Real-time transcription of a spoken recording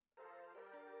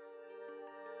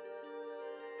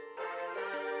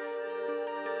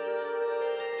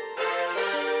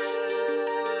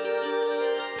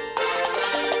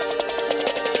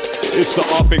It's the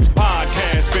Upix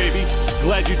Podcast, baby.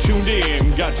 Glad you tuned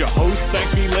in. Got your host,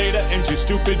 thank me later, and too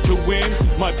stupid to win.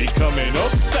 Might become an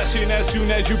obsession as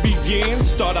soon as you begin.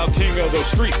 Start out king of the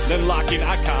street, then lock in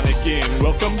iconic in.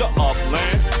 Welcome to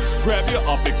Upland. Grab your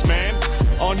Upix, man.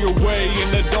 On your way,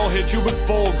 and the dough hit you with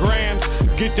 $4,000.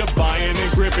 Get to buying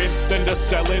and gripping, then to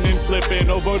selling and flipping,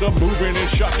 over to moving and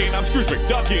shucking. I'm Scrooge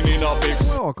McDuckin in Upix.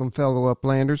 Welcome, fellow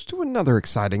Uplanders, to another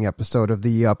exciting episode of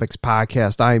the Upix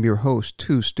Podcast. I am your host,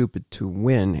 Too Stupid to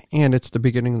Win, and it's the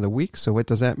beginning of the week, so what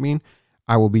does that mean?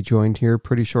 I will be joined here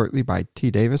pretty shortly by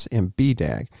TDavis and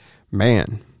BDag.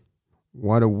 Man,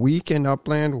 what a week in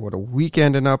Upland, what a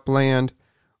weekend in Upland.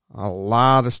 A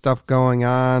lot of stuff going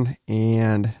on,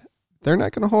 and they're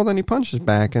not going to hold any punches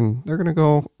back, and they're going to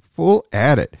go full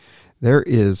at it. There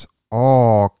is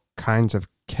all kinds of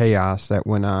chaos that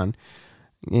went on,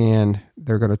 and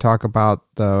they're going to talk about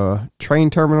the train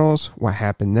terminals, what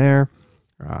happened there,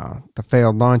 the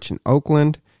failed launch in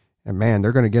Oakland, and man,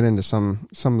 they're going to get into some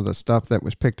of the stuff that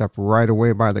was picked up right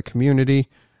away by the community.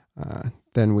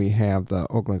 Then we have the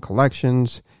Oakland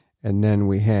collections, and then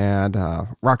we had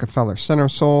Rockefeller Center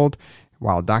sold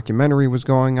while a documentary was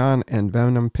going on, and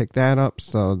Venom picked that up,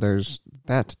 so there's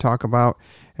that to talk about.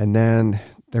 And then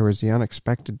there was the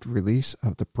unexpected release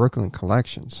of the BrOakLyN'd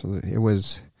collection. So it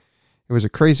was a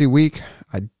crazy week.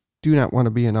 I do not want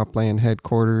to be in Upland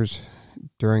headquarters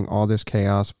during all this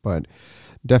chaos, but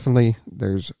definitely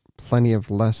there's plenty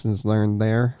of lessons learned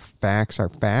there. Facts are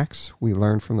facts. We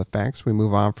learn from the facts. We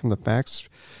move on from the facts.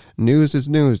 News is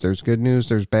news. There's good news,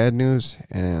 there's bad news,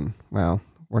 and, well,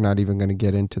 we're not even going to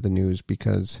get into the news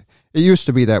because it used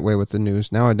to be that way with the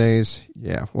news. Nowadays,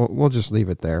 yeah, we'll just leave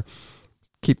it there.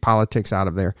 Keep politics out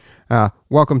of there.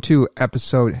 Welcome to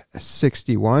episode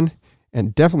 61.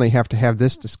 And definitely have to have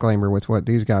this disclaimer with what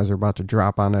these guys are about to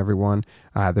drop on everyone.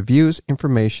 The views,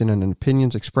 information, and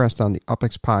opinions expressed on the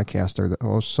Upix Podcast are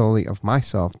those solely of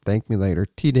myself, thank me later,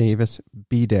 TDavis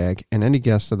BDag, and any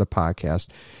guests of the podcast,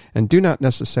 and do not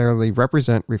necessarily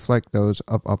represent, reflect those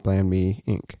of Upland Me,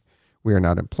 Inc. We are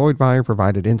not employed by or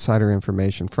provided insider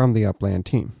information from the Upland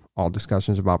team. All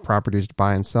discussions about properties to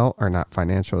buy and sell are not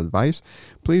financial advice.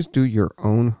 Please do your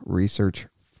own research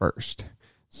first.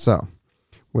 So,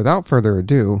 without further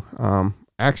ado,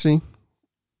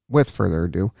 with further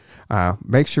ado,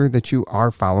 make sure that you are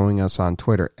following us on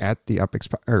Twitter at the Upix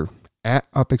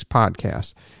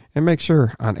Podcast, and make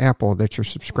sure on Apple that you're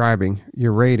subscribing,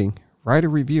 you're rating, write a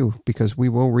review because we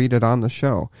will read it on the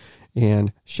show.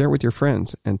 And share with your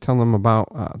friends and tell them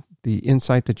about the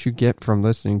insight that you get from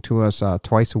listening to us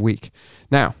twice a week.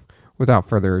 Now, without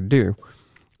further ado,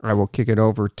 I will kick it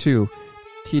over to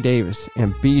TDavis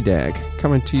and BDag,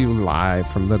 coming to you live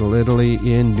from Little Italy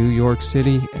in New York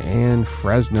City and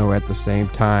Fresno at the same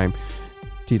time.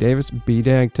 TDavis,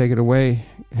 BDag, take it away.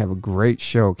 Have a great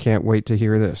show. Can't wait to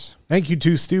hear this. Thank you,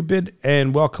 Too Stupid,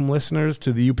 and welcome listeners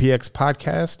to the UPX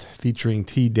podcast featuring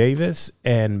TDavis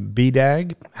and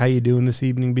BDag. How you doing this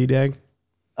evening, BDag?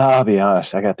 I'll be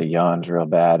honest, I got the yawns real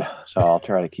bad, so I'll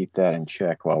try to keep that in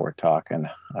check while we're talking.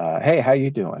 Hey, how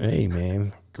you doing? Hey,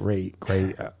 man. Great.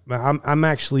 I'm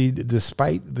actually,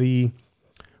 despite the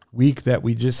week that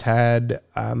we just had,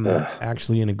 I'm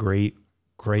actually in a great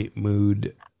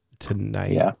mood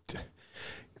tonight.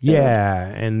 Yeah,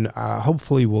 and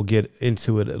hopefully we'll get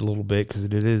into it a little bit because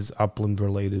it is Upland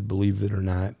related, believe it or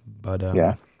not. But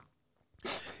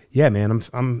yeah, man,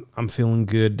 I'm feeling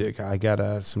good. I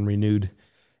got some renewed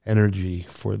energy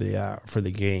for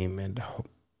the game, and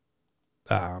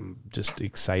just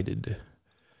excited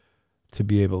to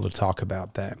be able to talk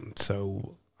about that.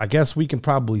 So I guess we can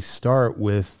probably start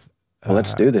with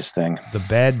let's do this thing. The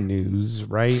bad news,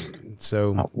 right?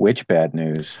 So which bad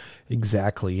news?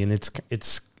 Exactly, and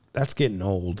that's getting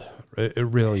old. It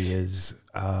really is.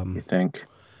 You think?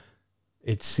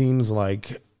 It seems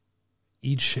like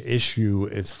each issue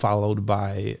is followed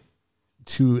by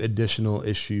 2 additional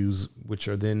issues, which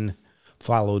are then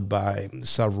followed by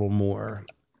several more.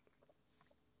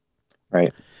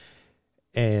 Right.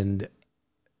 And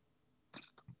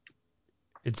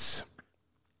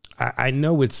I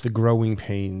know it's the growing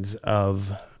pains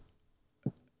of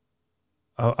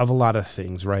a lot of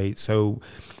things, right? So,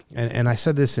 and I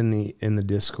said this in the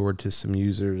Discord to some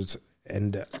users,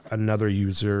 and another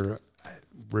user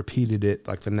repeated it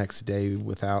like the next day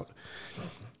without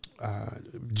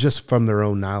just from their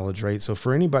own knowledge, right? So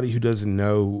for anybody who doesn't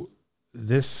know,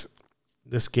 this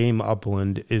game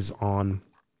Upland is on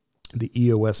the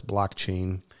EOS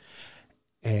blockchain,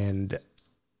 and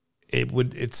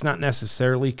it's not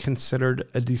necessarily considered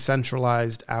a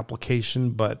decentralized application,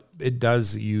 but it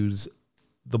does use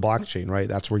the blockchain, right?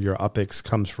 That's where your UPX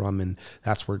comes from, and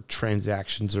that's where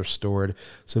transactions are stored.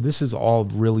 So this is all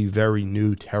really very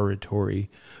new territory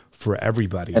for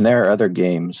everybody. And there are other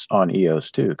games on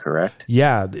EOS too, correct?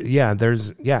 Yeah.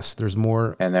 There's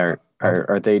more. And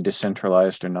are they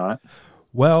decentralized or not?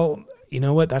 Well, you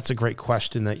know what? That's a great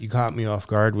question that you caught me off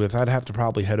guard with. I'd have to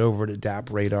probably head over to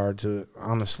DApp Radar to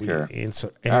honestly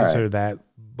answer right. that.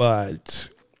 But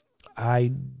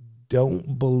I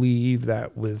don't believe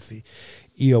that with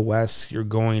EOS you're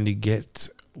going to get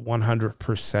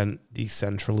 100%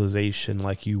 decentralization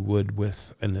like you would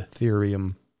with an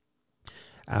Ethereum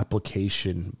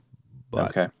application.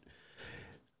 But okay.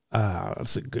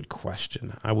 That's a good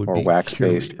question. I would or be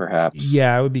wax-based, perhaps.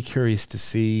 Yeah, I would be curious to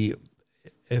see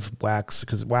if Wax,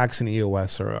 because Wax and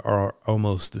EOS are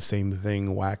almost the same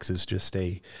thing. Wax is just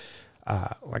a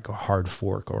like a hard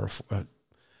fork or a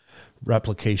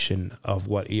replication of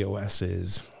what EOS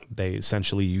is. They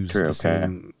essentially use the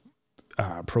same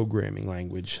programming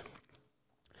language.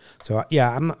 So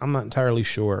yeah, I'm not entirely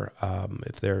sure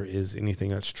if there is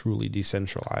anything that's truly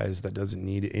decentralized that doesn't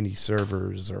need any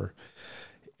servers or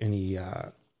any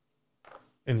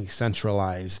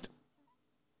centralized,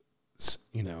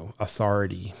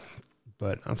 authority.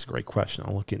 But that's a great question.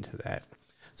 I'll look into that.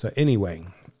 So anyway,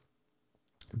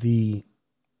 the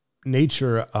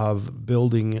nature of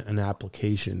building an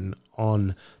application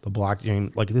on the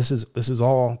blockchain, like this is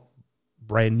all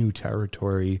brand new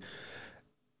territory.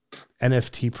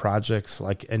 NFT projects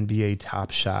like NBA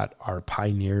Top Shot are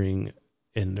pioneering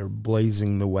and they're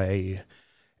blazing the way.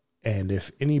 And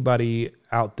if anybody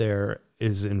out there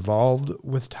is involved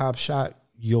with Top Shot,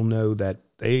 you'll know that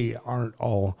they aren't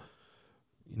all,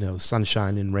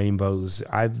 sunshine and rainbows.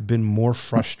 I've been more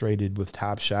frustrated with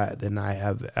Top Shot than I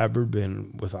have ever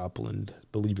been with Upland,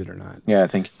 believe it or not. Yeah, I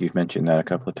think you've mentioned that a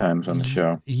couple of times on the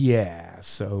show. Yeah,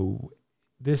 so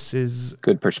this is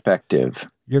good perspective.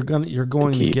 You're going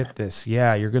to get this.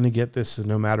 Yeah, you're going to get this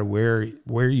no matter where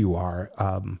you are.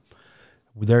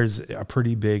 There's a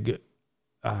pretty big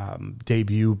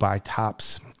debut by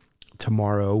Topps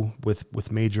tomorrow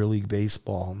with Major League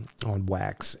Baseball on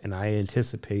Wax, and I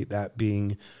anticipate that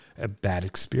being a bad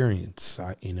experience.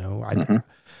 I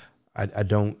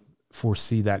don't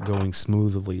foresee that going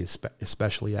smoothly,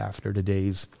 especially after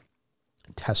today's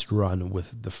test run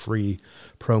with the free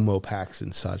promo packs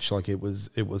and such. Like it was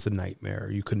a nightmare.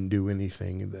 You couldn't do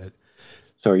anything that.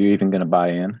 So are you even going to buy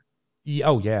in?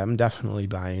 Oh yeah, I'm definitely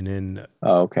buying in.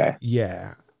 Oh, okay.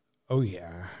 Yeah. Oh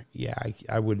yeah. Yeah.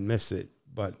 I wouldn't miss it,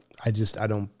 but I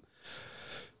don't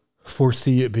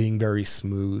foresee it being very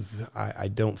smooth. I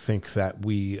don't think that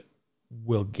we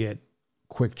will get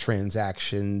quick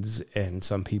transactions, and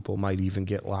some people might even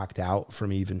get locked out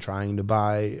from even trying to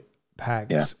buy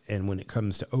packs. Yeah. And when it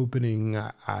comes to opening,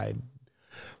 I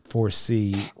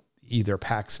foresee either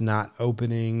packs not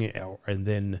opening and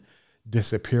then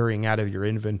disappearing out of your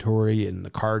inventory and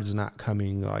the cards not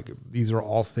coming. Like these are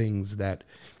all things that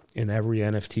in every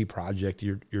NFT project,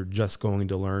 you're just going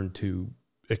to learn to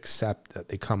accept that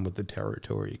they come with the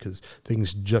territory because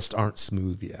things just aren't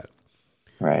smooth yet.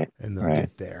 Right. And they'll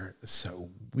get there. So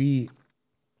we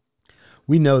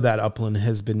know that Upland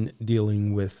has been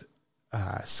dealing with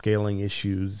scaling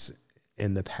issues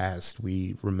in the past.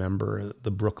 We remember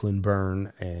the Brooklyn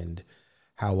burn and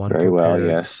how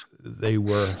unprepared they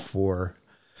were for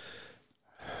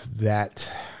that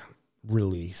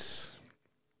release.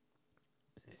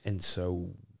 And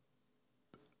so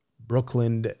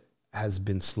BrOakLyN'd has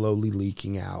been slowly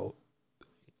leaking out.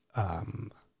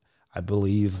 I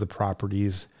believe the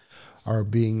properties are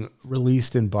being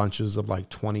released in bunches of like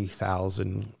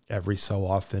 20,000 every so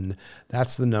often.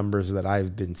 That's the numbers that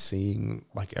I've been seeing.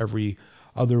 Like every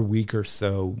other week or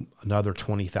so, another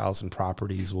 20,000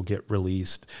 properties will get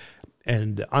released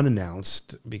and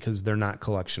unannounced because they're not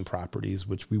collection properties,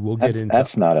 which we will get into.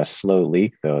 That's not a slow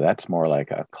leak, though. That's more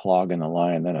like a clog in the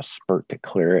line, then a spurt to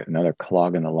clear it, another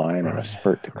clog in the line, and a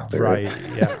spurt to clear it. Right,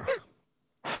 yeah.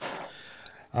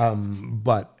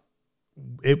 But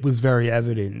it was very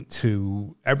evident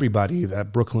to everybody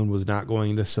that BrOakLyN'd was not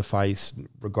going to suffice,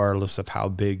 regardless of how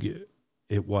big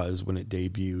it was when it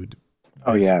debuted.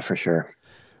 Oh, yeah, for sure.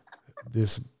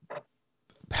 This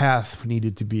path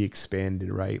needed to be expanded,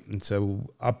 right? And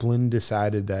so Upland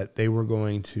decided that they were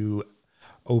going to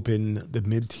open the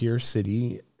mid-tier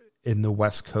city in the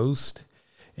West Coast,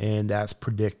 and as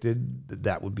predicted,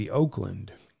 that would be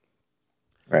Oakland.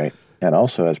 Right. And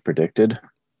also as predicted,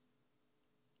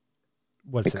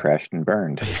 it crashed and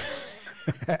burned.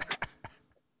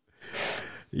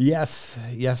 Yes,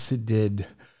 it did.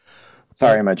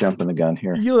 Sorry, am I jumping the gun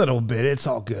here? A little bit. It's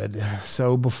all good.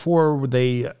 So before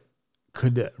they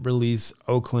could release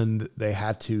Oakland, they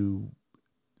had to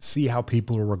see how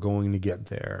people were going to get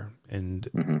there,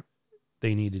 and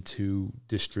they needed to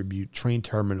distribute train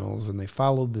terminals, and they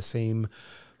followed the same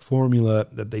formula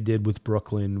that they did with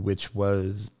BrOakLyN'd, which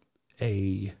was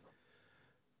a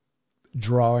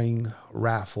drawing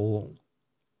raffle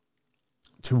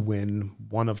to win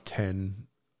 1 of 10.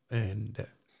 And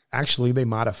actually they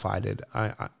modified it.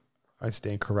 I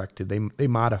stand corrected. They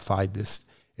modified this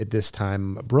at this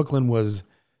time. BrOakLyN'd was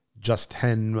just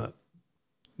 10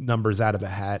 numbers out of a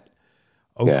hat.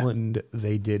 Oakland,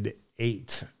 they did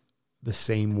 8 the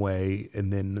same way,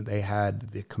 and then they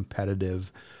had the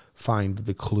competitive find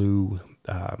the clue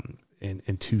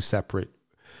in 2 separate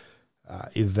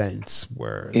events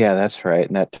where... Yeah, that's right.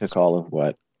 And that took all of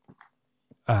what?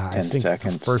 10 I think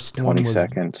seconds, the first 20 one was...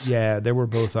 seconds. Yeah, they were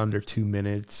both under 2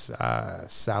 minutes.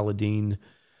 Saladin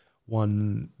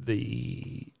won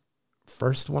the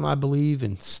first one, I believe,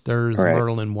 and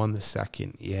Merlin won the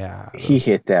second. Yeah. He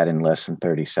hit that in less than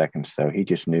 30 seconds, though. He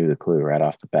just knew the clue right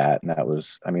off the bat. And that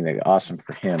was, I mean, awesome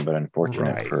for him, but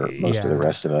unfortunate for most of the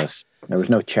rest of us. There was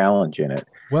no challenge in it.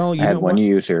 Well, I had one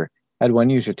user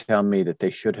tell me that they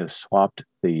should have swapped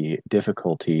the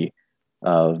difficulty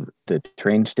of the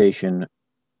train station,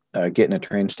 getting a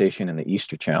train station in the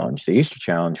Easter challenge. The Easter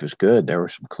challenge was good. There were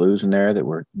some clues in there that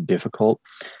were difficult.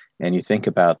 And you think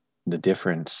about the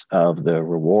difference of the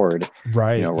reward.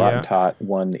 Right. You know, Rotten Tot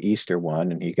won the Easter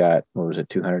one, and he got, what was it,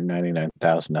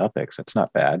 299,000 UPX. That's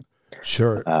not bad.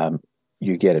 Sure.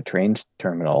 You get a train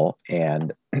terminal,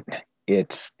 and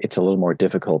it's a little more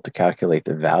difficult to calculate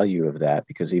the value of that,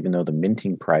 because even though the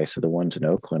minting price of the ones in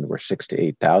Oakland were 6,000 to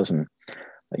 8,000,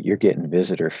 you're getting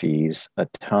visitor fees a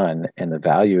ton, and the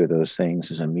value of those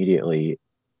things is immediately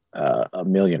 $1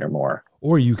 million or more.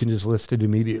 Or you can just list it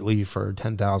immediately for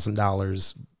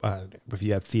 $10,000 if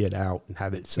you have fiat out and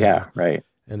have it sell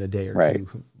in a day or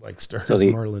two, like Stars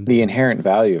Merlin. The inherent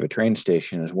value of a train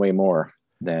station is way more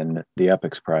than the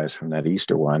UPX prize from that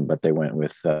Easter one, but they went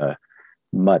with a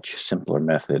much simpler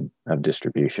method of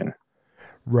distribution.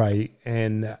 Right.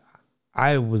 And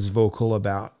I was vocal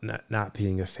about not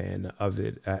being a fan of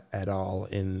it at all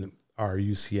in our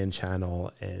UCN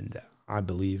channel, and I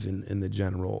believe in the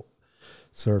general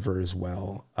server as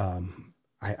well.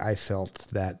 I felt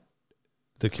that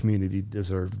the community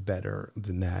deserved better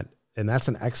than that. And that's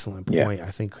an excellent point. Yeah.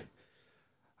 I think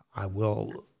I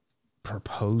will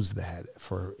propose that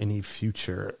for any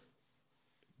future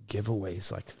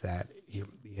giveaways like that.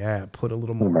 Yeah, put a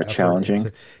little more effort challenging.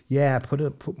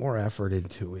 Put more effort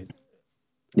into it.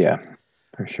 Yeah,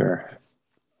 for sure.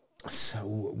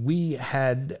 So we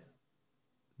had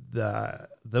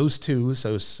those two.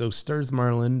 So Stars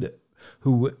Merlin,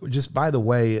 who, just by the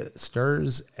way,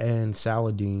 Stars and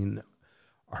Saladin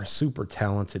are super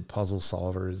talented puzzle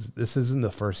solvers. This isn't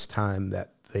the first time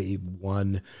that they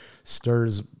won.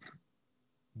 Stars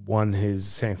won his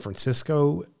San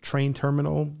Francisco train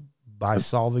terminal by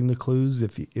solving the clues,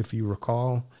 if you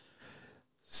recall.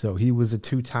 So he was a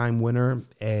 2-time winner,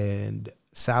 and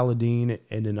Saladin,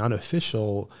 in an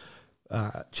unofficial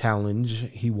challenge,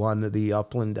 he won the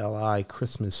Upland LI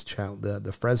Christmas challenge,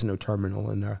 the Fresno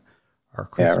terminal in our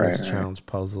Christmas challenge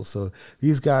puzzle. So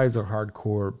these guys are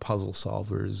hardcore puzzle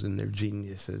solvers, and they're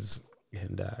geniuses,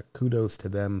 and kudos to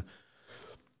them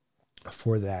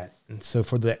for that. And so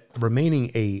for the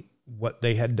remaining 8, what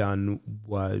they had done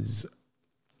was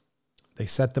they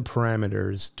set the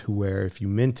parameters to where if you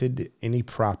minted any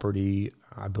property,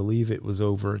 I believe it was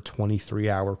over a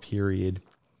 23-hour period,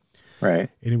 right?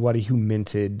 Anybody who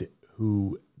minted,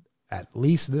 who at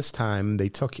least this time they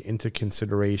took into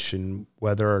consideration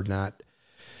whether or not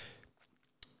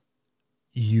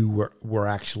you were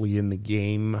actually in the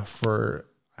game for,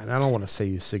 and I don't want to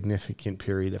say a significant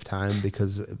period of time,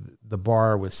 because the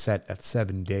bar was set at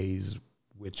 7 days,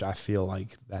 which I feel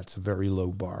like that's a very low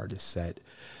bar to set.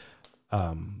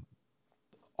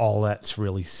 All that's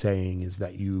really saying is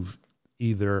that you've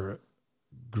either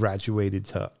graduated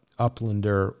to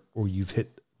Uplander or you've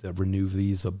hit the renew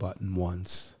visa button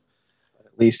once.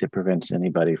 At least it prevents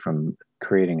anybody from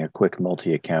creating a quick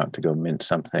multi-account to go mint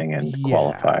something and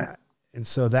qualify. And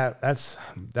so that's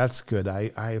good.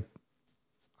 I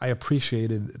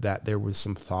appreciated that there was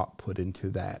some thought put into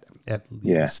that, at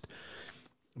least. Yeah.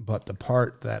 But the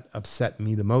part that upset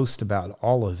me the most about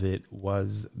all of it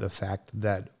was the fact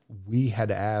that we had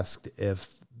asked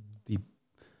if the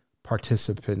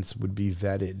participants would be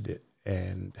vetted,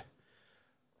 and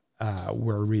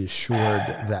were reassured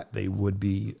that they would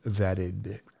be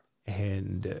vetted,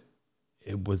 and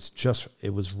it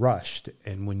was rushed.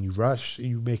 And when you rush,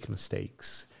 you make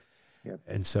mistakes. Yep.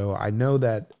 And so I know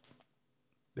that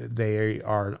they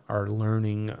are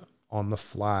learning on the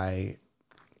fly.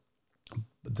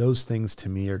 Those things to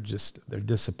me are they're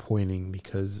disappointing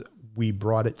because we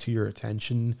brought it to your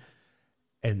attention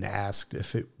and asked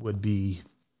if it would be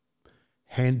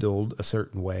handled a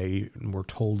certain way, and we're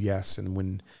told yes. And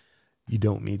when you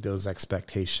don't meet those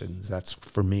expectations, that's,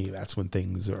 for me, that's when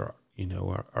things are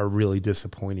really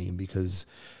disappointing, because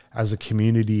as a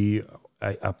community,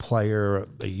 a player,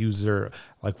 a user,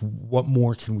 like, what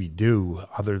more can we do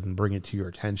other than bring it to your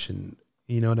attention?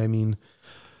 You know what I mean?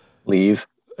 Leave.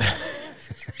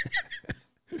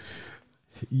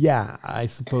 Yeah, I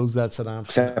suppose that's an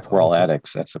option. Except we're all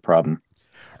addicts. That's the problem.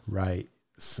 Right.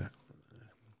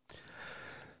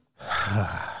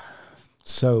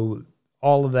 So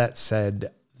all of that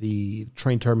said, the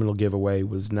train terminal giveaway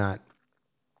was not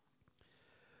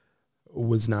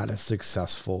a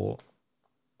successful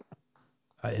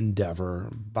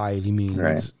endeavor by any means.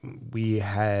 Right. We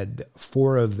had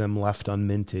 4 of them left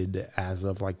unminted as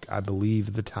of, like, I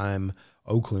believe the time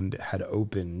Oakland had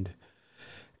opened.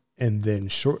 And then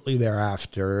shortly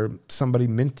thereafter, somebody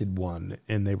minted one,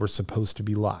 and they were supposed to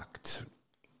be locked.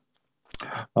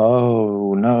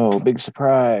 Oh, no. Big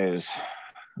surprise.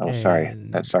 Oh, sorry.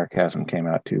 That sarcasm came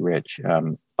out too rich.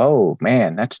 Oh,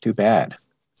 man, that's too bad.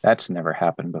 That's never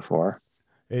happened before.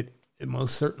 It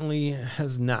most certainly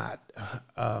has not.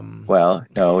 Well,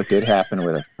 no, it did happen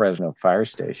with a Fresno fire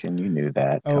station. You knew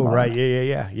that. Oh, right.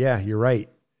 Yeah. You're right.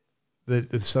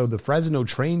 So the Fresno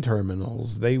train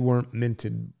terminals, they weren't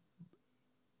minted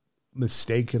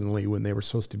mistakenly when they were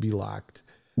supposed to be locked.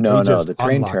 No, the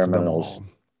train terminals.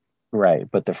 Right,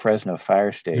 but the Fresno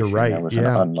fire station, you're right, there was an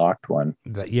unlocked one.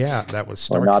 That was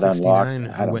Stark not 69.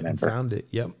 Unlocked. I went and found it.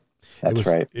 Yep. That's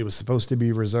right. It was supposed to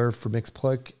be reserved for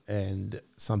Mixplick, and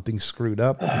something screwed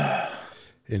up,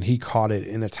 and he caught it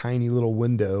in a tiny little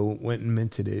window, went and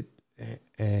minted it,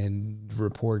 and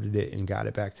reported it, and got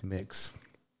it back to Mix.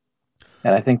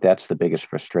 And I think that's the biggest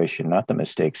frustration. Not the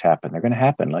mistakes happen. They're going to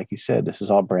happen. Like you said, this is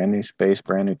all brand new space,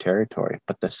 brand new territory,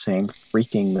 but the same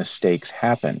freaking mistakes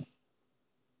happen.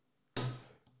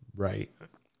 Right.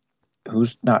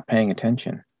 Who's not paying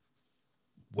attention?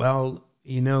 Well,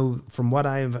 from what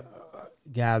I've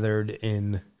gathered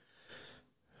in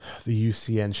the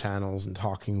UCN channels and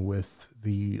talking with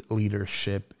the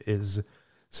leadership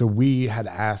so we had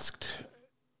asked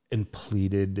and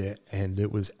pleaded, and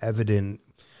it was evident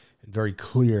and very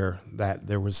clear that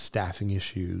there was staffing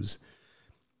issues.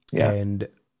 Yeah. And,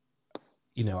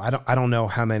 I don't know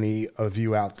how many of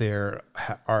you out there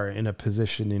are in a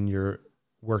position in your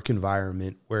work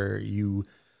environment where you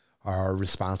are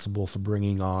responsible for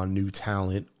bringing on new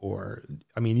talent, or,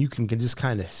 you can just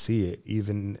kind of see it,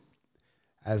 even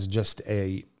as just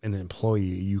an employee.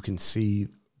 You can see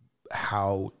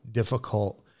how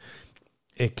difficult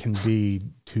it can be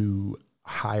to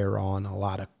hire on a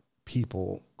lot of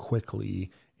people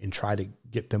quickly and try to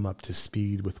get them up to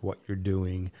speed with what you're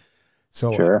doing.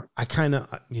 So sure. I kind of,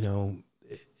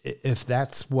 if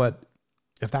that's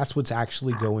what's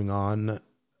actually going on,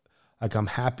 like, I'm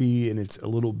happy, and it's a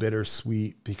little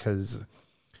bittersweet because,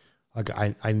 like,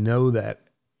 I know that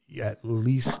at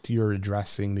least you're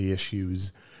addressing the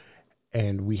issues,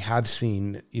 and we have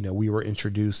seen, we were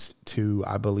introduced to,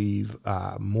 I believe,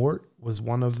 Mort was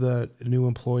one of the new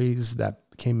employees that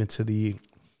came into the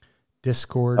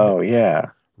Discord. Oh, yeah.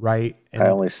 Right. And I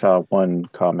only saw one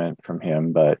comment from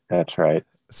him, but that's right.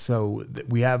 So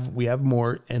we have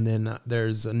Mort, and then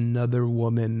there's another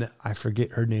woman, I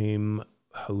forget her name,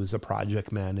 who is a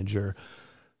project manager.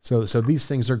 So these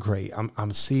things are great.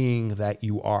 I'm seeing that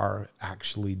you are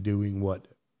actually doing what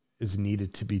is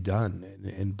needed to be done,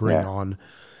 and bring on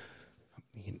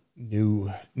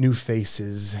new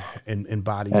faces and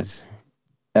bodies.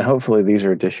 And hopefully these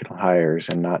are additional hires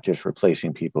and not just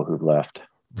replacing people who've left.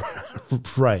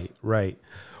 Right.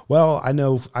 Well, I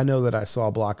know that I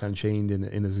saw Block Unchained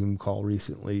in a Zoom call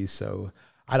recently, so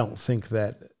I don't think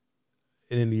that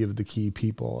any of the key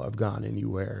people have gone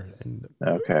anywhere. And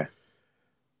okay,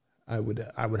 I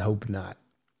would hope not.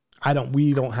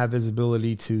 We don't have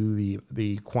visibility to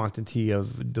the quantity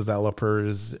of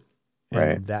developers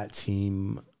in that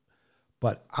team,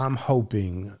 but I'm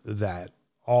hoping that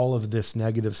all of this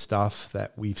negative stuff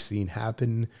that we've seen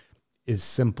happen is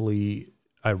simply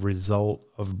a result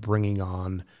of bringing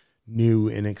on new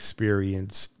and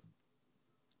experienced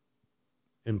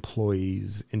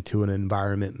employees into an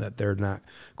environment that they're not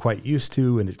quite used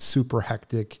to, and it's super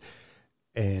hectic,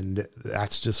 and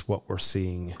that's just what we're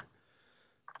seeing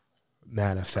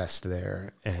manifest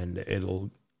there, and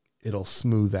it'll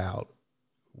smooth out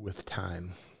with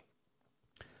time.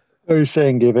 Are you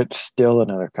saying give it still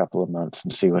another couple of months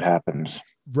and see what happens?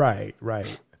 Right.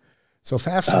 So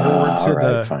fast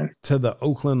forward fine. to the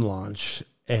Oakland launch,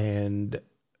 and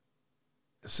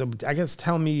so I guess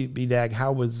tell me, BDag,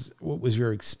 what was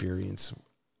your experience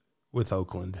with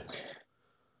Oakland?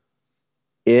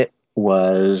 It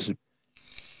was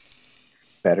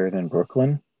better than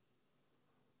Brooklyn,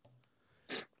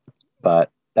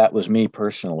 but that was me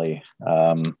personally.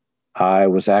 I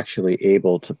was actually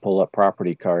able to pull up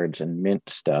property cards and mint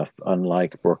stuff,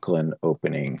 unlike Brooklyn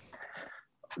opening.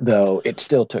 Though it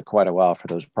still took quite a while for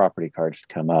those property cards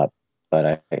to come up, but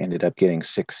I ended up getting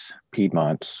 6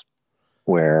 Piedmonts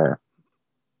where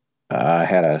I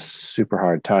had a super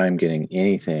hard time getting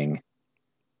anything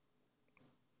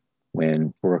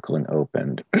when Brooklyn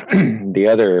opened. The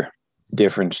other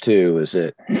difference too is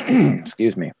that,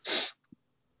 excuse me,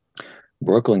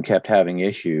 Brooklyn kept having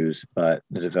issues, but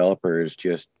the developers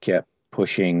just kept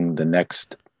pushing the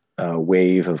next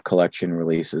wave of collection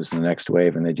releases, the next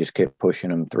wave, and they just kept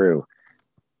pushing them through.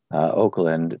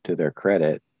 Oakland, to their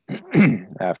credit,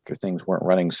 after things weren't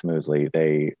running smoothly,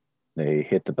 they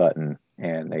hit the button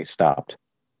and they stopped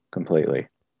completely,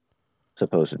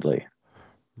 supposedly.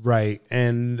 Right,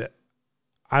 and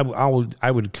I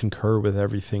would concur with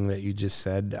everything that you just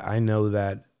said. I know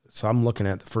that. So I'm looking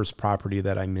at the first property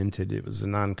that I minted. It was a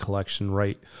non-collection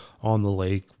right on the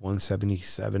lake,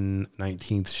 177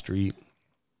 19th Street.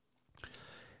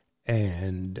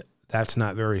 And that's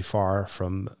not very far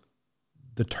from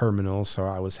the terminal. So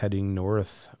I was heading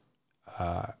north,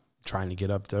 trying to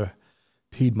get up to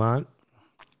Piedmont.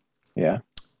 Yeah.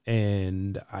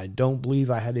 And I don't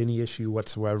believe I had any issue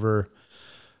whatsoever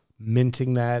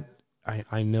minting that.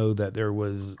 I know that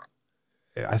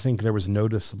I think there was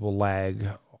noticeable lag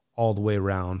all the way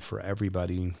around for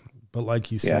everybody. But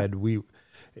like you said,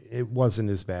 it wasn't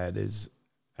as bad as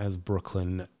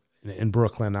Brooklyn. In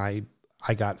Brooklyn, I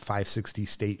got 560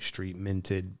 State Street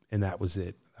minted, and that was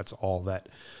it. That's all that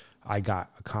I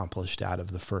got accomplished out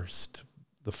of the first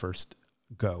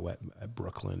go at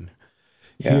Brooklyn.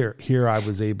 Yeah. Here I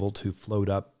was able to float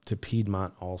up to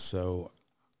Piedmont also.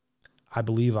 I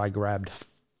believe I grabbed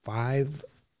 5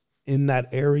 in that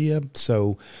area.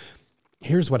 So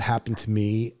here's what happened to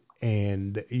me,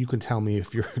 and you can tell me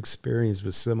if your experience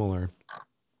was similar.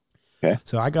 Okay.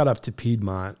 So I got up to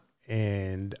Piedmont,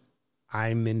 and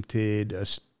I minted a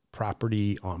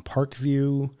property on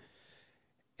Parkview,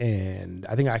 and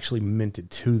I think I actually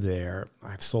minted 2 there.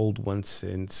 I've sold one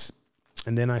since,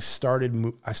 and then I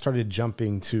started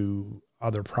jumping to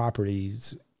other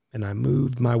properties, and I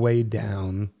moved my way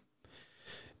down,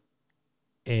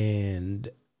 and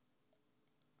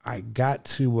I got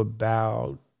to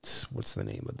about, what's the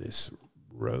name of this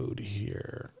road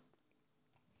here?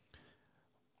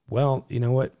 Well, you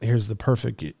know what? Here's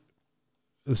the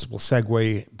this will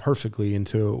segue perfectly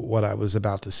into what I was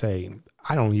about to say.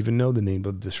 I don't even know the name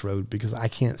of this road because I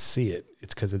can't see it.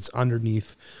 It's because it's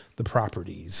underneath the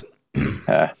properties.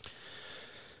 Okay.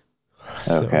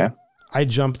 So I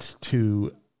jumped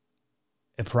to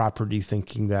a property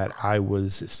thinking that I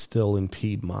was still in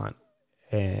Piedmont,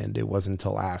 and it wasn't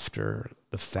until after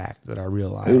the fact that I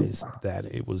realized that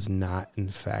it was not, in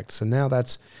fact. So now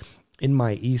that's in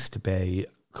my East Bay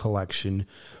collection,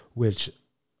 which,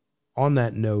 on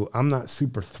that note, I'm not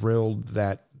super thrilled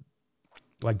that,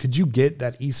 like, did you get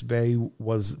that East Bay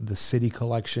was the city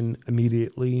collection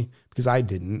immediately? Because I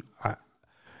didn't.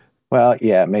 Well,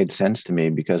 yeah, it made sense to me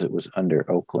because it was under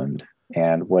Oakland.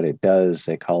 And what it does,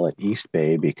 they call it East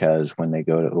Bay because when they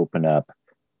go to open up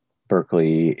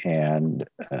Berkeley and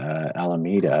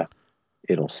Alameda,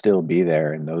 it'll still be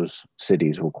there, and those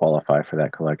cities will qualify for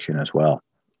that collection as well.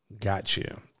 Got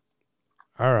you.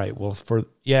 All right. Well,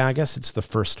 I guess it's the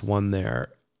first one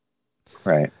there.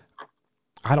 Right.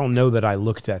 I don't know that I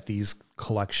looked at these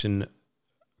collection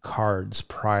cards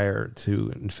prior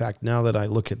to. In fact, now that I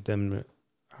look at them,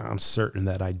 I'm certain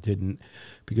that I didn't,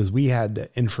 because we had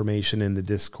information in the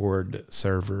Discord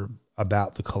server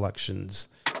about the collections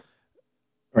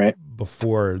right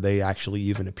before they actually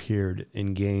even appeared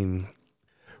in game,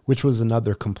 which was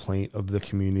another complaint of the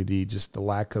community, just the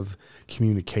lack of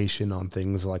communication on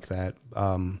things like that.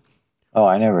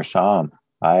 I never saw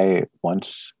them.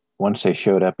 Once they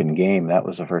showed up in game, that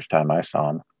was the first time I saw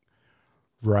them.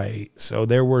 Right. So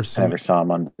there were some. I never saw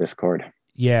them on Discord.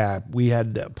 Yeah, we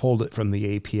had pulled it from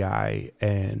the API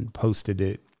and posted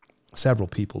it. Several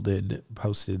people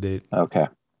posted it. Okay.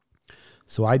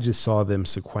 So I just saw them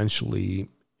sequentially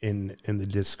in the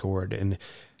Discord, and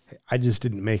I just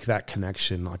didn't make that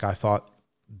connection. Like, I thought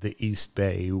the East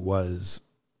Bay was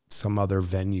some other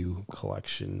venue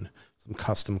collection, some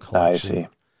custom collection. I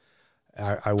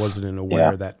see. I wasn't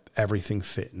aware that everything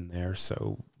fit in there,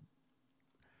 so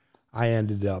I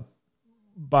ended up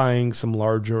buying some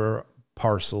larger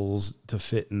parcels to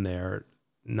fit in there,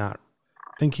 not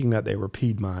thinking that they were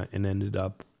Piedmont, and ended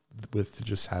up with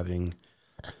just having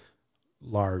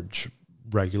large,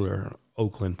 regular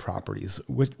Oakland properties,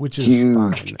 which is huge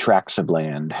fine. Tracts of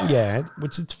land. Yeah,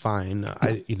 which is fine.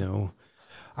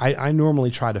 I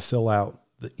normally try to fill out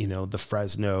the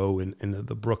Fresno and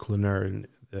the Brooklyner and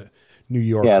the New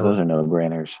Yorker. Yeah, those are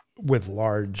no-brainers. With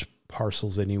large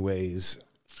parcels anyways.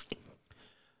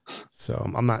 So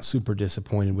I'm not super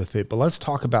disappointed with it. But let's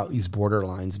talk about these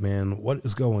borderlines, man. What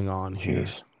is going on here?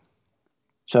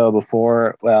 So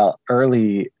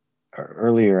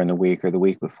earlier in the week or the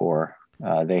week before,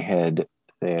 they had,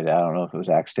 I don't know if it was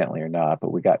accidentally or not,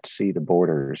 but we got to see the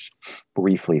borders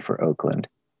briefly for Oakland,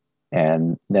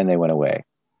 and then they went away.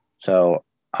 So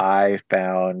I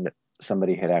found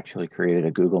somebody had actually created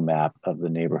a Google map of the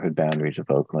neighborhood boundaries of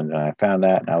Oakland, and I found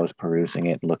that, and I was perusing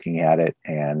it, looking at it,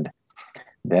 and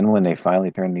then when they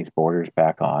finally turned these borders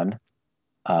back on,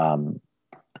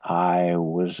 I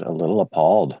was a little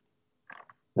appalled.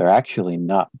 They're actually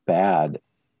not bad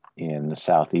in the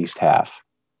southeast half,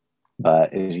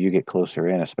 but as you get closer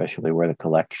in, especially where the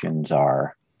collections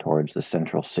are towards the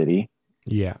central city,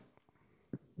 yeah,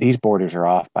 these borders are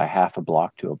off by half a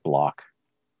block to a block.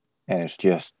 And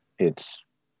it's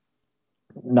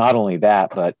not only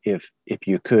that, but if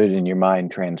you could in your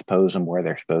mind transpose them where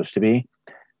they're supposed to be,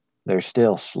 they're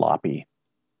still sloppy.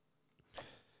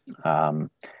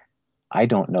 I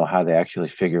don't know how they actually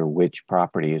figure which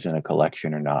property is in a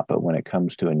collection or not, but when it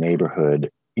comes to a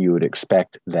neighborhood, you would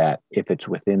expect that if it's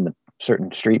within the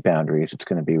certain street boundaries, it's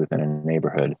going to be within a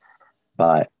neighborhood.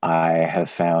 But I have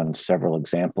found several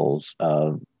examples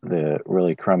of the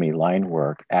really crummy line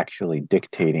work actually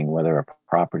dictating whether a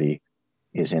property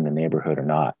is in the neighborhood or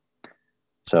not.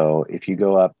 So if you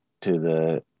go up to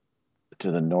the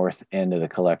north end of the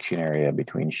collection area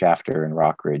between Shafter and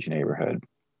Rockridge neighborhood,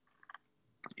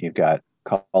 you've got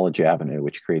College Avenue,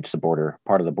 which creates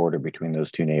part of the border between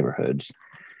those two neighborhoods.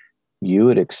 You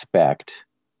would expect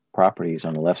properties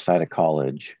on the left side of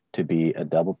College to be a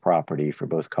double property for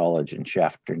both College and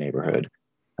Shafter neighborhood,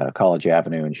 College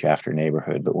Avenue and Shafter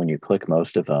neighborhood. But when you click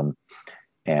most of them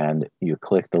and you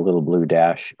click the little blue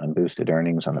dash on boosted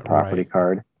earnings on the property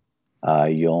card,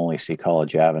 you only see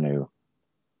College Avenue.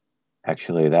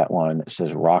 Actually, that one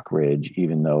says Rockridge,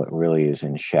 even though it really is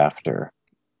in Shafter.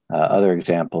 Other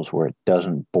examples where it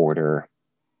doesn't border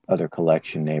other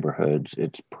collection neighborhoods,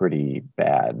 it's pretty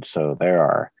bad. So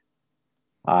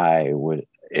I would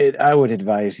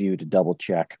advise you to double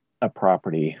check a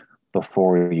property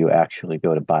before you actually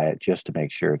go to buy it, just to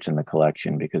make sure it's in the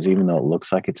collection, because even though it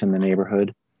looks like it's in the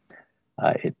neighborhood,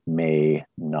 it may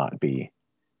not be.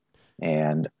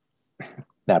 And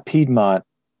now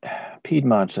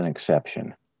Piedmont's an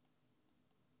exception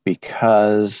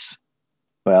because,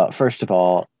 well, first of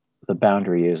all, the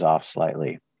boundary is off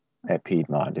slightly at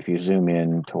Piedmont. If you zoom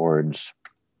in towards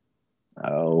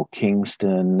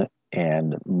Kingston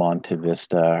and Monte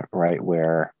Vista, right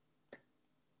where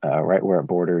it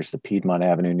borders the Piedmont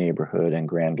Avenue neighborhood and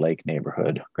Grand Lake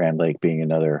neighborhood, Grand Lake being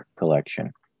another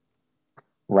collection.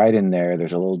 Right in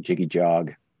there's a little jiggy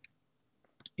jog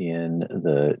in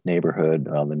the neighborhood.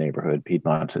 Well, the neighborhood,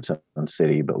 Piedmont's its own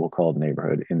city, but we'll call it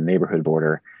neighborhood. In the neighborhood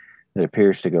border, it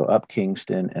appears to go up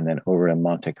Kingston and then over to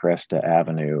Monte Cresta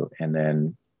Avenue and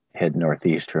then head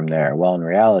northeast from there. Well, in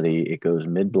reality, it goes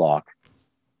mid-block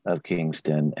of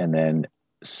Kingston and then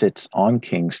sits on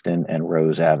Kingston and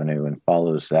Rose Avenue and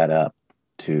follows that up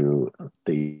to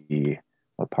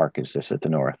what park is this at the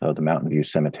north? Oh, the Mountain View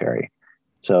Cemetery.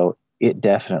 So it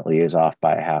definitely is off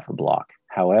by a half a block.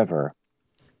 However,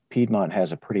 Piedmont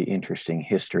has a pretty interesting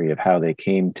history of how they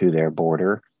came to their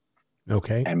border.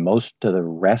 Okay. And most of the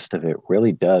rest of it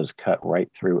really does cut right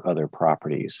through other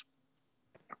properties.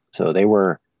 So they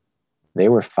were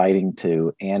fighting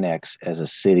to annex as a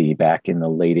city back in the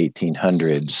late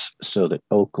 1800s so that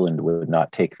Oakland would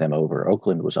not take them over.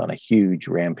 Oakland was on a huge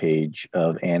rampage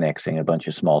of annexing a bunch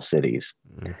of small cities.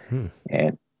 Mm-hmm.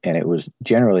 And it was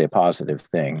generally a positive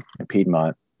thing. And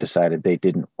Piedmont decided they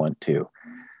didn't want to.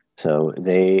 So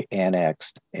they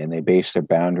annexed and they based their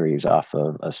boundaries off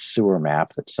of a sewer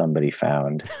map that somebody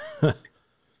found.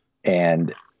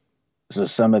 And so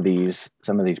some of these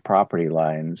property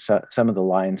lines, some of the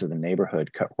lines of the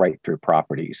neighborhood cut right through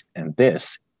properties. And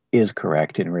this is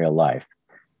correct in real life.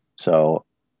 So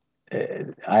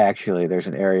there's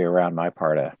an area around my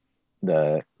part of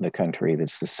the country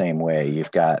that's the same way.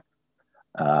 You've got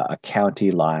a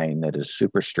county line that is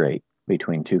super straight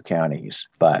between two counties,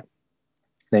 but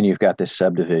then you've got this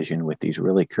subdivision with these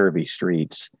really curvy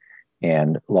streets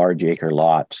and large acre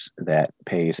lots that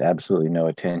pays absolutely no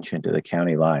attention to the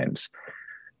county lines.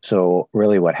 So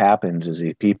really what happens is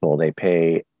these people, they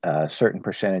pay a certain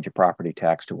percentage of property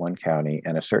tax to one county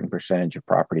and a certain percentage of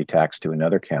property tax to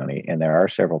another county. And there are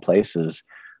several places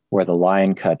where the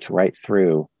line cuts right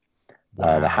through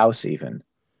the house even.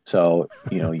 So,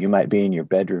 you might be in your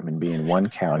bedroom and be in one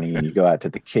county, and you go out to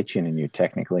the kitchen and you're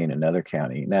technically in another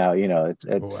county. Now,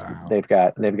 they've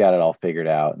got it all figured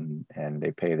out, and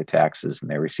they pay the taxes and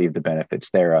they receive the benefits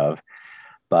thereof.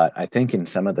 But I think in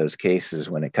some of those cases,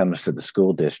 when it comes to the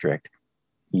school district,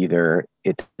 either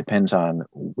it depends on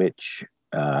which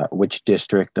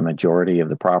district the majority of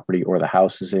the property or the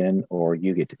house is in, or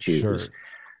you get to choose. Sure.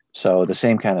 So the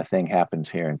same kind of thing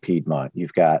happens here in Piedmont.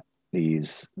 You've got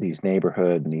these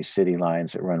neighborhood and these city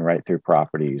lines that run right through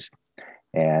properties.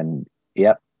 And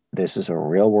yep, this is a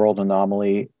real world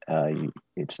anomaly.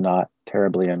 It's not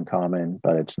terribly uncommon,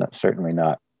 but it's certainly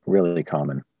not really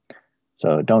common.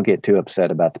 So don't get too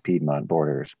upset about the Piedmont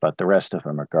borders, but the rest of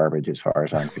them are garbage as far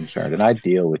as I'm concerned. And I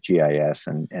deal with GIS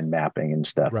and mapping and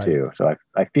stuff too. So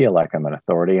I feel like I'm an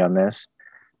authority on this.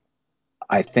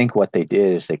 I think what they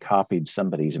did is they copied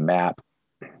somebody's map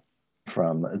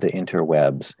from the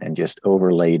interwebs and just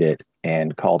overlaid it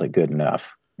and called it good enough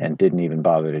and didn't even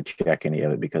bother to check any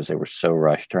of it because they were so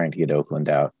rushed trying to get Oakland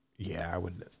out. Yeah,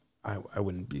 I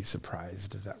wouldn't be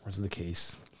surprised if that was the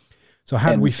case. So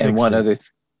how do we fix it?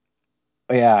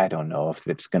 I don't know if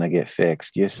it's going to get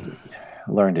fixed. Just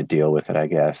learn to deal with it, I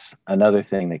guess. Another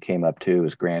thing that came up too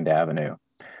is Grand Avenue.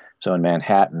 So in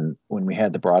Manhattan, when we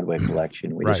had the Broadway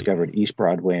collection, we discovered East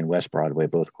Broadway and West Broadway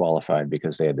both qualified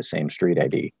because they had the same street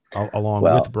ID. Along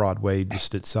with Broadway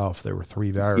just itself, there were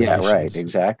 3 variations. Yeah, right,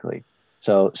 exactly.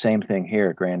 So same thing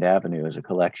here. Grand Avenue is a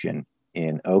collection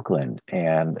in Oakland,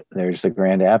 and there's the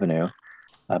Grand Avenue,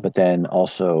 but then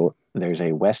also there's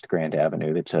a West Grand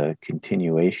Avenue that's a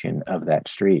continuation of that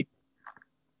street.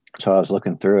 So I was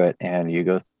looking through it, and you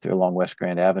go through along West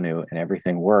Grand Avenue, and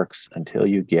everything works until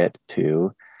you get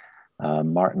to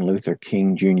Martin Luther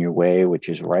King Jr. Way, which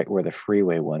is right where the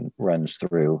freeway one runs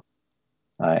through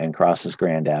and crosses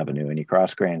Grand Avenue. And you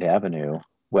cross Grand Avenue,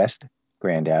 West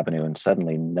Grand Avenue, and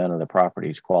suddenly none of the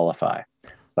properties qualify.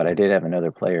 But I did have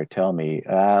another player tell me,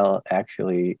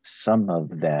 actually, some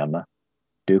of them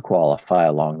do qualify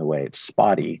along the way. It's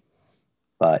spotty,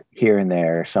 but here and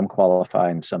there, some qualify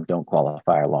and some don't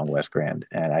qualify along West Grand.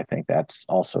 And I think that's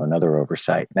also another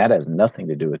oversight. And that has nothing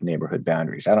to do with neighborhood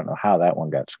boundaries. I don't know how that one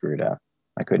got screwed up.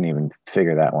 I couldn't even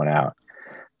figure that one out.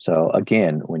 So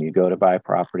again, when you go to buy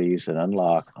properties and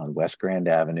unlock on West Grand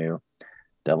Avenue,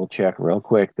 double check real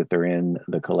quick that they're in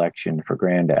the collection for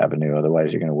Grand Avenue.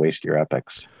 Otherwise, you're going to waste your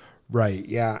epics. Right.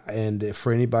 Yeah. And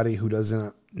for anybody who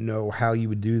doesn't know how you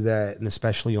would do that, and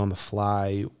especially on the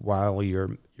fly while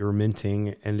you're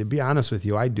minting, and to be honest with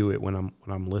you, I do it when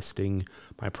I'm listing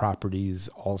my properties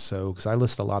also, because I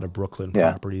list a lot of Brooklyn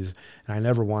properties, and I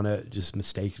never want to just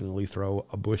mistakenly throw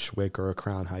a Bushwick or a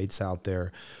Crown Heights out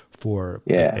there for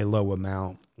a low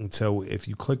amount. And so if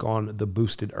you click on the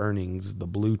boosted earnings, the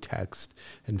blue text,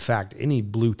 in fact, any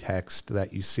blue text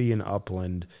that you see in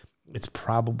Upland, it's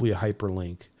probably a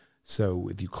hyperlink. So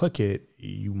if you click it,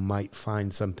 you might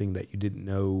find something that you didn't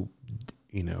know,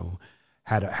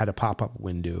 had a pop-up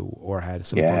window or had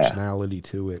some functionality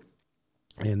to it.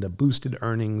 And the boosted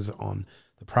earnings on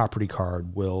the property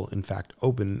card will, in fact,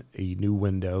 open a new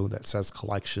window that says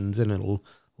collections, and it'll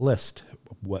list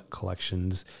what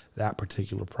collections that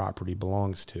particular property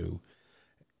belongs to.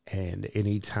 And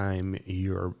anytime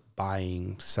you're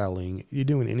buying, selling, you're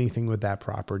doing anything with that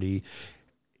property,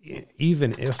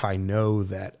 even if I know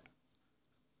that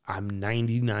I'm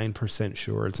 99%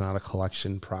 sure it's not a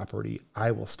collection property,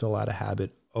 I will still out of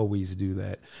habit always do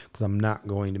that, because I'm not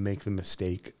going to make the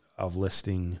mistake of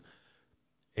listing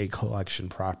a collection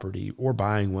property or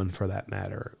buying one for that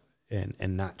matter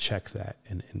and not check that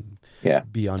and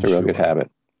be unsure. It's a real good habit.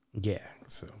 Yeah.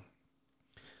 So,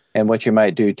 and what you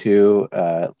might do too,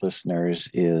 listeners,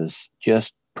 is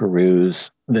just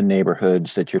peruse the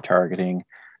neighborhoods that you're targeting.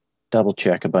 Double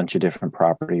check a bunch of different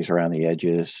properties around the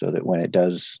edges so that when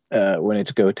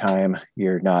it's go time,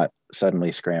 you're not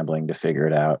suddenly scrambling to figure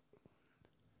it out.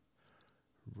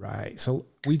 Right. So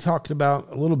we talked about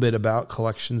a little bit about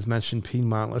collections, mentioned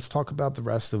Piedmont. Let's talk about the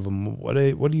rest of them. What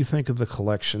do you think of the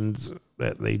collections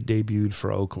that they debuted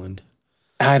for Oakland?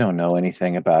 I don't know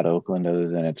anything about Oakland other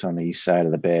than it's on the east side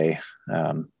of the bay.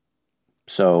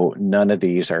 So none of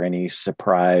these are any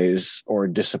surprise or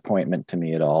disappointment to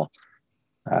me at all.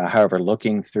 However,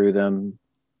 looking through them,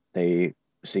 they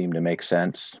seem to make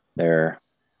sense. There's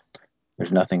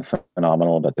nothing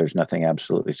phenomenal, but there's nothing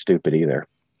absolutely stupid either.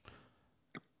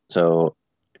 So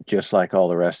just like all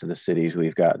the rest of the cities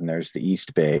we've gotten, there's the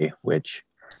East Bay, which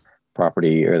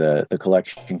property, or the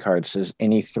collection card says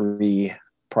any 3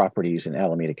 properties in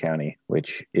Alameda County,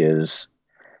 which is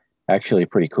actually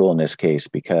pretty cool in this case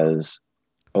because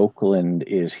Oakland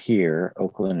is here,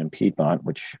 Oakland and Piedmont,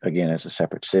 which again is a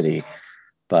separate city,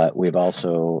 but we've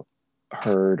also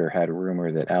heard or had a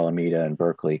rumor that Alameda and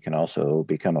Berkeley can also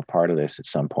become a part of this at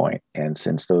some point. And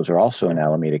since those are also in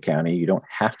Alameda County, you don't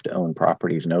have to own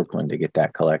properties in Oakland to get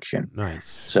that collection. Nice.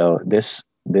 So this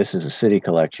is a city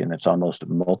collection that's almost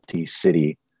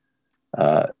multi-city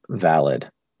valid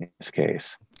in this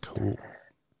case. Cool.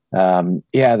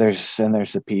 There's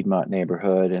the Piedmont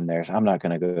neighborhood, and I'm not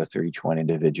going to go through each one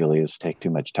individually. It'll take too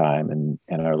much time, and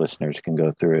our listeners can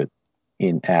go through it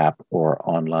in app or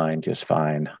online just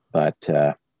fine. But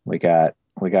we got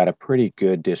a pretty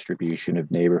good distribution of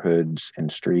neighborhoods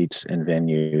and streets and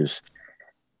venues.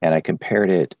 And I compared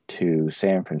it to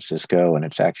San Francisco, and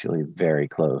it's actually very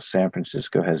close. San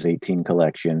Francisco has 18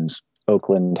 collections.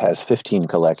 Oakland has 15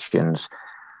 collections.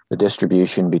 The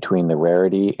distribution between the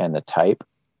rarity and the type,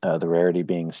 the rarity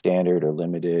being standard or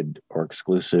limited or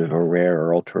exclusive or rare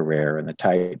or ultra rare, and the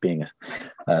type being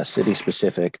city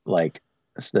specific, like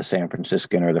the San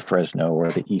Franciscan or the Fresno or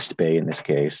the East Bay in this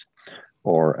case,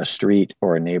 or a street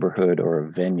or a neighborhood or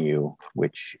a venue,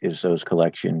 which is those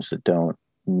collections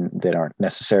that aren't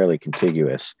necessarily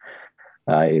contiguous.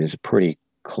 It is pretty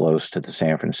close to the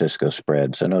San Francisco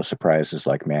spread, so no surprises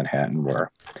like Manhattan were.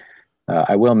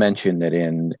 I will mention that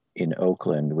in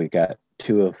Oakland, we got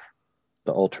 2 of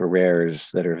the ultra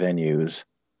rares that are venues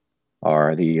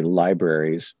are the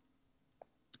libraries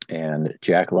and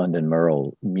Jack London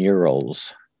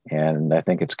murals. And I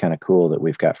think it's kind of cool that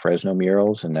we've got Fresno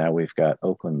murals and now we've got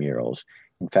Oakland murals.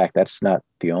 In fact, that's not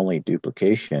the only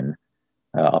duplication.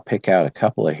 I'll pick out a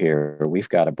couple of here. We've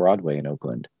got a Broadway in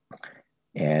Oakland.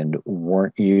 And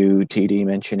weren't you, TD,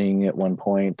 mentioning at one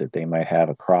point that they might have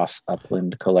a cross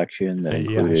Upland collection that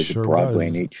included sure Broadway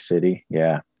was. in each city?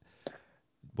 Yeah.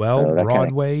 Well, So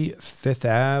Broadway, Fifth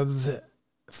Ave,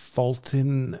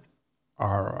 Fulton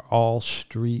are all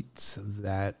streets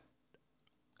that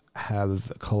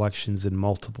have collections in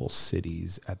multiple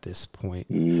cities at this point.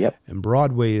 Yep. And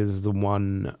Broadway is the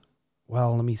one,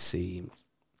 well, let me see.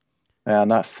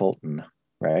 Not Fulton,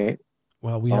 right?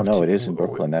 Well, we have it is in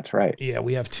Brooklyn. That's right. Yeah,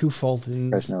 we have 2 Fultons.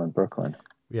 Fresno and Brooklyn.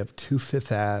 We have 2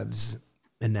 Fifth Aves,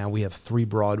 and now we have 3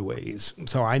 Broadways.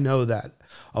 So I know that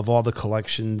of all the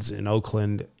collections in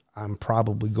Oakland, I'm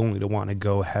probably going to want to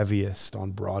go heaviest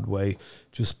on Broadway,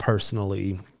 just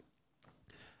personally.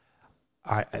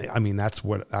 I mean that's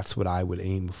what I would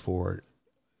aim for.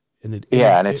 And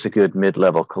it's a good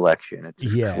mid-level collection. It's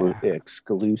yeah.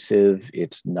 exclusive.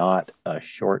 It's not a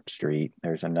short street.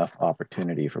 There's enough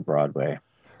opportunity for Broadway.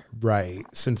 Right.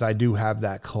 Since I do have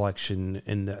that collection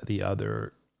in the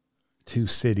other 2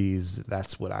 cities,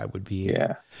 that's what I would be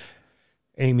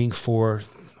aiming for,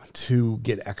 to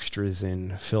get extras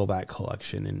in, fill that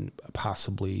collection, and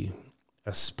possibly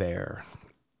a spare.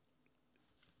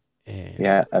 And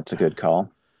yeah, that's a good call.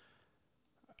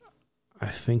 I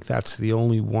think that's the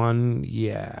only one,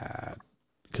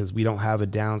 because we don't have a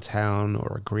downtown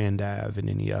or a Grand Ave in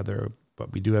any other,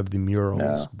 but we do have the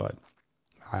murals. No. But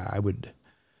I would.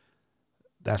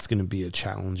 That's going to be a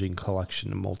challenging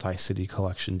collection, a multi-city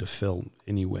collection to fill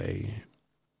anyway.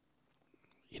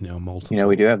 Multiple.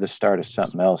 We do have the start of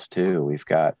something else too. We've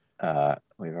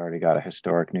already got a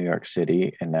historic New York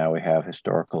City, and now we have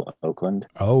historical Oakland.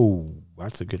 Oh,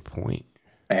 that's a good point.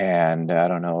 And I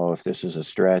don't know if this is a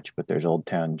stretch, but there's Old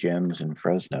Town Gems in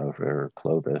Fresno for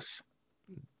Clovis.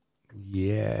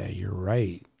 Yeah, you're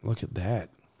right. Look at that.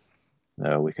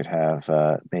 So we could have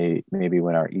maybe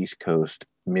when our East Coast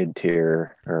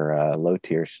mid-tier or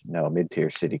mid-tier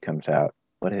city comes out.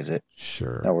 What is it?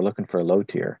 Sure. No, we're looking for a low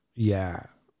tier. Yeah.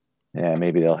 Yeah,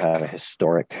 maybe they'll have a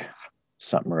historic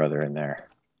something or other in there.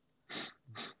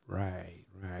 Right.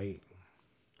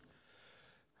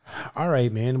 All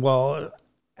right, man. Well,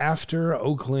 after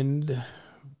Oakland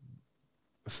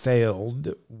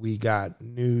failed, we got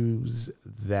news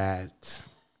that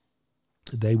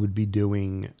they would be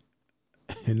doing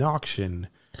an auction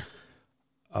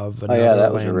of another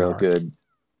that was landmark. a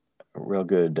real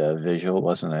good visual,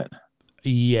 wasn't it?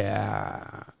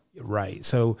 Yeah, right.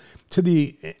 So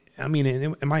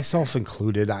and myself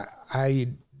included, I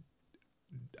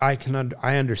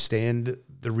understand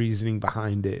the reasoning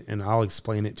behind it, and I'll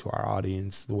explain it to our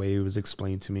audience the way it was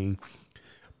explained to me.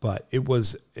 But it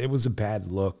was a bad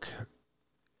look.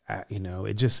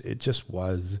 It just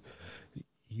was.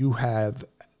 You have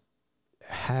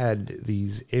had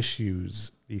these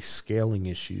issues, these scaling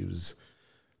issues,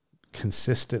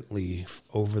 consistently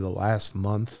over the last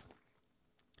month,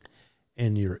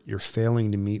 and you're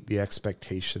failing to meet the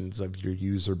expectations of your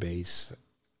user base,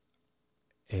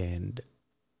 and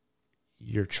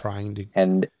you're trying to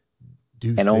do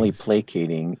and things. Only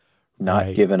placating, not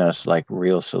Right. giving us like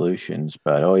real solutions,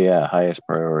 but highest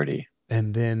priority.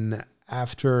 And then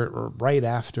right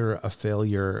after a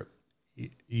failure,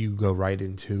 you go right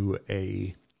into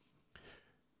the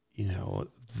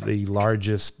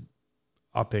largest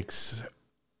UPX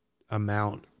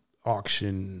amount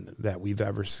auction that we've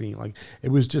ever seen. Like, it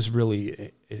was just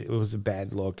really, it was a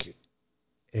bad look,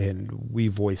 and we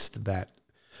voiced that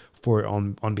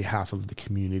on behalf of the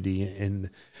community and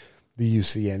the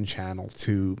UCN channel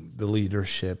to the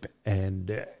leadership.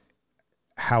 And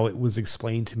how it was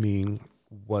explained to me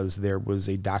was there was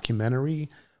a documentary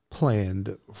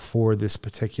planned for this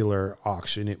particular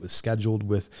auction. It was scheduled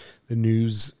with the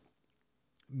news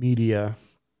media,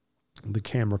 the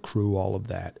camera crew, all of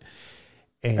that.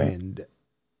 And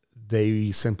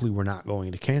they simply were not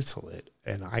going to cancel it.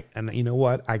 And you know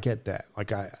what? I get that.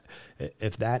 Like,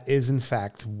 if that is in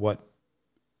fact what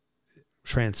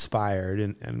transpired,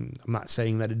 and I'm not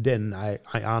saying that it didn't, I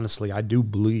honestly, I do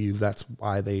believe that's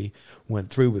why they went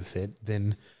through with it,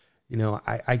 then,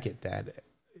 I get that.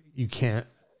 You can't,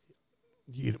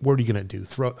 what are you going to do?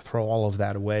 Throw all of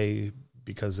that away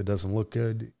because it doesn't look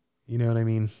good? You know what I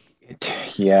mean?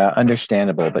 Yeah,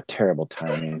 understandable, but terrible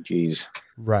timing. Geez.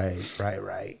 Right.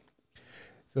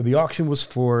 So the auction was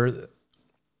for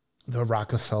the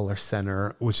Rockefeller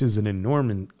Center, which is an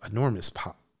enormous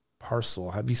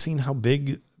parcel. Have you seen how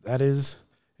big that is?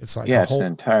 It's like it's an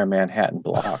entire Manhattan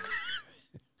block.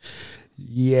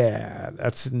 Yeah,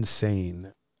 that's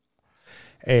insane.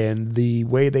 And the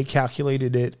way they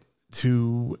calculated it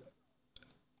to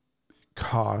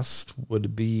cost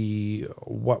would be,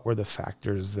 what were the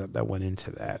factors that went into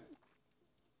that?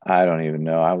 I don't even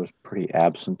know. I was pretty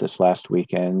absent this last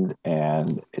weekend,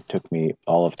 and it took me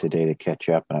all of today to catch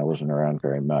up, and I wasn't around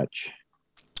very much.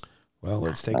 Well,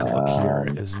 let's take a look here.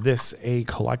 Is this a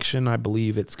collection? I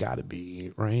believe it's got to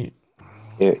be, right?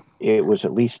 It was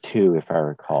at least 2, if I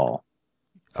recall.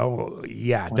 Oh,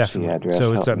 yeah, What's definitely.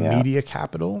 So it's a media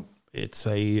capital. It's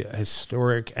a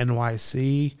historic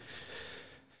NYC.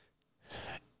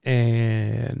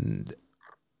 And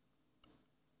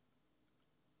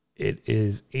it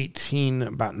is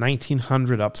about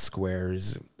 1,900 up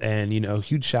squares. And,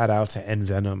 huge shout out to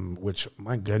Envenom, which,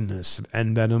 my goodness,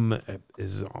 Envenom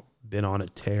has been on a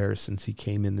tear since he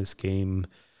came in this game.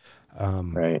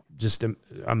 Right. Just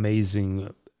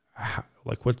amazing.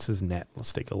 Like, what's his net?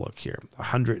 Let's take a look here.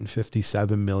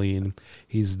 157 million.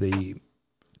 He's the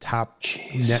top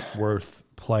net worth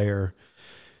player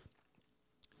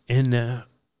in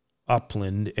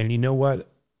Upland. And you know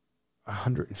what?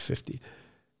 150.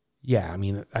 Yeah, I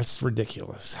mean, that's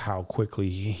ridiculous how quickly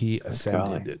he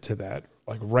ascended to that,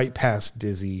 like right past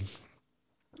Dizzy.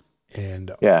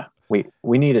 And yeah, we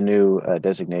need a new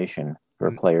designation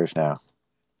for players now.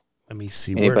 Let me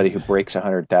see. Anybody who breaks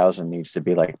 100,000 needs to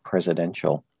be like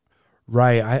presidential.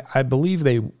 Right. I believe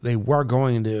they were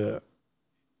going to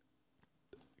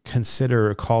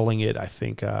consider calling it, I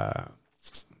think,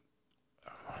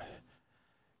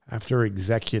 after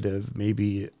executive,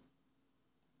 maybe,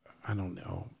 I don't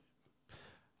know.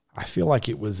 I feel like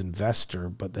it was investor,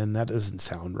 but then that doesn't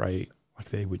sound right. Like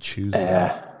they would choose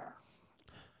that.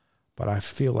 But I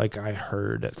feel like I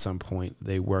heard at some point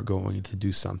they were going to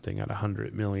do something at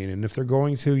 100 million. And if they're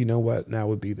going to, you know what? Now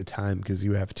would be the time, because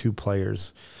you have 2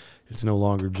 players. It's no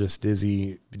longer just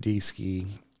Dizzy BDag.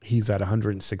 He's at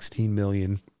 116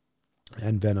 million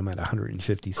and Venom at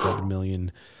 157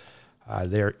 million.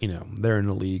 They're in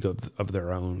a league of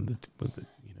their own with the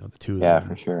 2 of them. Yeah,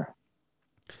 for sure.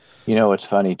 What's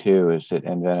funny too is that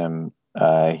Envenom,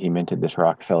 he minted this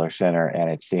Rockefeller Center, and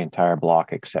it's the entire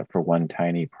block except for one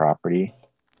tiny property.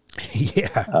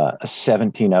 Yeah. A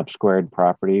 17 up squared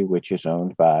property, which is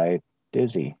owned by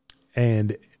Dizzy.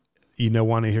 And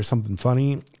want to hear something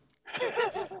funny?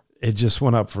 It just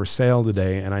went up for sale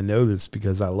today, and I know this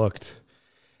because I looked.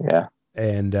 Yeah.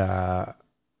 And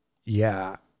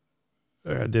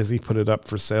Dizzy put it up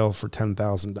for sale for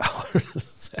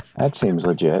 $10,000. That seems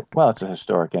legit. Well, it's a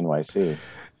historic NYC.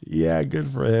 Yeah, good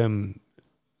for him.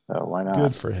 So why not?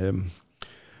 Good for him.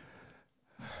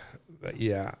 But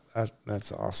yeah,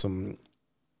 that's awesome.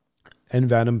 And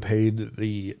Venom paid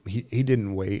he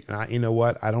didn't wait. And you know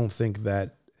what? I don't think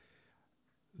that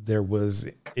there was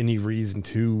any reason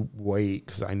to wait,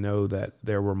 because I know that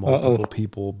there were multiple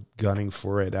people gunning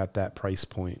for it at that price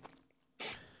point.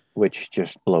 Which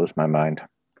just blows my mind.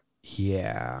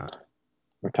 Yeah.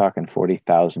 We're talking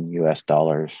 $40,000 US.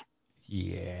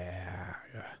 Yeah.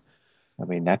 I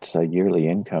mean, that's a yearly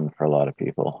income for a lot of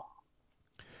people.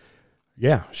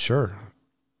 Yeah, sure.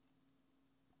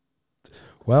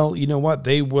 Well, you know what?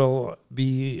 They will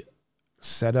be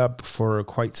set up for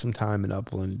quite some time in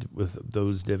Upland with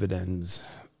those dividends.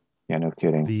 Yeah, no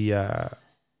kidding. The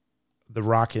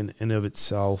rock in and of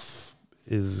itself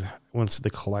is, once the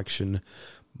collection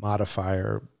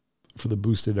modifier for the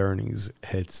boosted earnings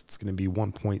hits, it's going to be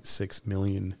 1.6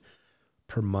 million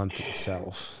per month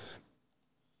itself.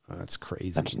 That's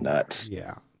crazy. That's nuts.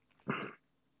 Yeah.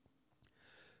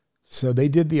 So they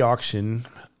did the auction,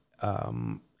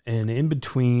 and in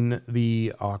between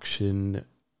the auction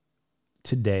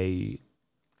today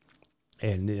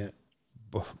and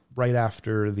right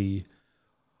after the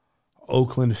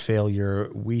Oakland failure,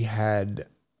 we had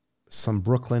some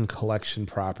Brooklyn collection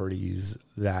properties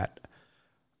that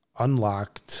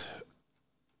unlocked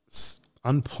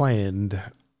unplanned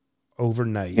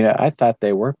overnight. You know, I thought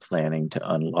they were planning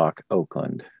to unlock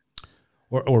Oakland.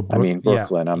 Brooklyn, yeah.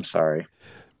 I'm sorry.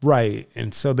 Right.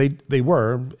 And so they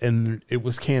were, and it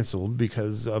was canceled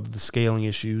because of the scaling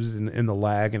issues and the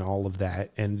lag and all of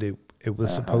that. And it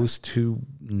was supposed to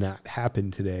not happen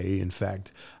today. In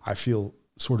fact, I feel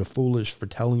sort of foolish for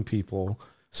telling people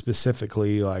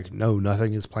specifically, like, no,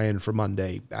 nothing is planned for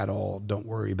Monday at all. Don't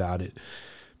worry about it.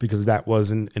 Because that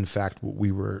wasn't, in fact, what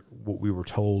we were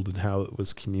told and how it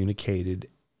was communicated.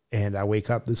 And I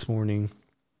wake up this morning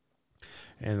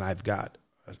and I've got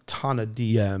a ton of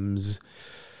DMs.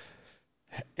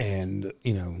 And,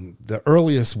 you know, the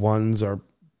earliest ones are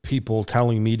people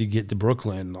telling me to get to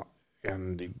Brooklyn,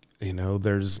 and, you know,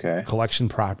 there's collection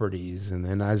properties. And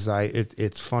then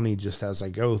it's funny, just as I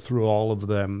go through all of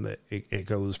them, it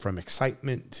goes from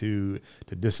excitement to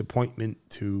disappointment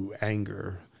to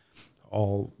anger,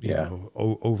 all, you know,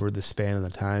 over the span of the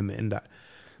time. And,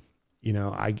 you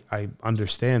know, I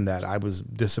understand that. I was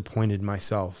disappointed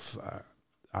myself.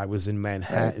 I was in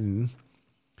Manhattan. Right.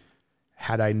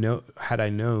 Had I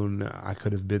known, I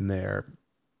could have been there.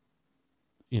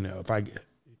 You know,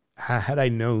 had I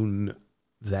known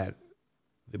that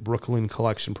the Brooklyn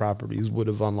collection properties would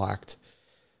have unlocked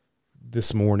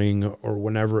this morning or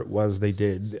whenever it was they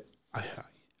did,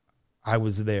 I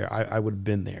was there. I would have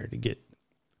been there to get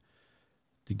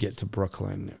to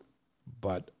Brooklyn.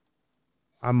 But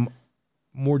I'm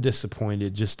more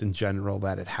disappointed just in general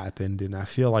that it happened, and I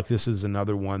feel like this is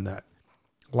another one that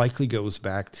likely goes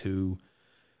back to,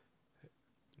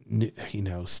 you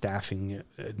know, staffing,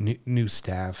 new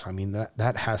staff. I mean,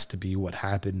 that has to be what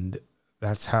happened.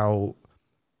 That's how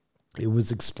it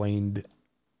was explained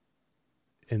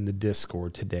in the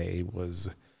Discord today. Was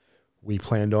we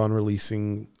planned on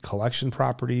releasing collection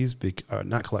properties,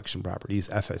 not collection properties,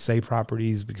 FSA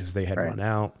properties, because they had run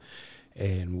out,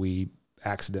 and we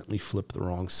accidentally flipped the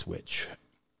wrong switch.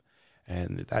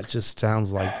 And that just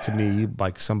sounds like, to me,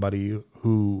 like somebody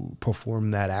who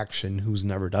performed that action who's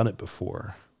never done it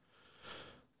before.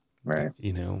 Right.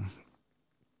 You know,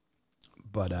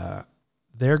 but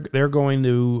they're going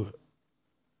to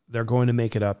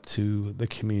make it up to the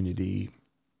community.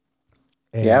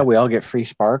 And we all get free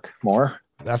Spark more.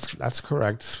 That's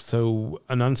correct. So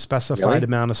an unspecified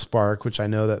amount of Spark, which I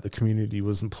know that the community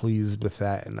wasn't pleased with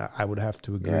that, and I would have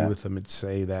to agree with them and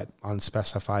say that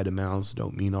unspecified amounts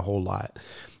don't mean a whole lot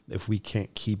if we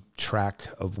can't keep track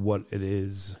of what it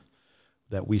is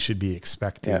that we should be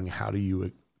expecting. How do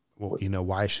you, well, you know,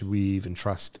 why should we even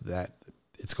trust that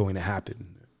it's going to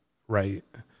happen, right?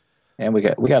 And we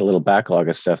got a little backlog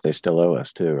of stuff they still owe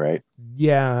us too, right?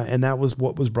 Yeah, and that was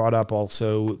what was brought up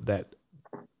also, that,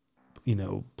 you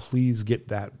know, please get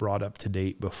that brought up to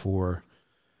date before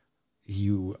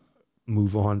you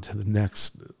move on to the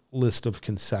next list of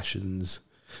concessions.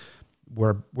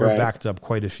 We're backed up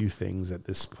quite a few things at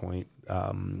this point.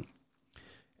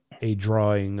 A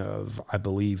drawing of, I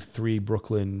believe, 3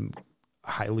 Brooklyn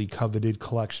highly coveted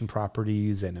collection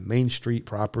properties and a Main Street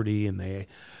property, and they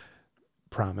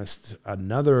promised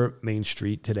another Main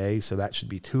Street today, so that should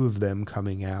be 2 of them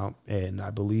coming out. And I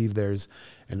believe there's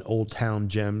an Old Town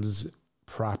Gems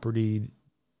property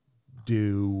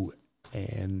due,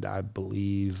 and I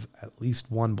believe at least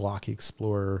 1 Block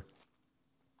Explorer,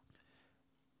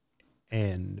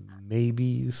 and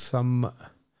maybe something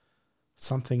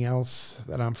else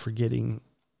that I'm forgetting.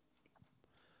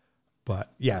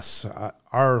 But yes,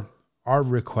 our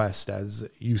request as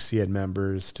UCN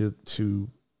members to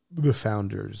the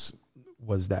founders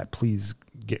was that please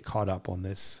get caught up on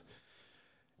this.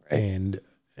 Right. And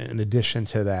in addition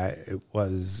to that, it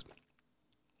was,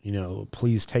 you know,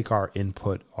 please take our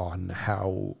input on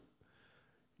how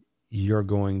you're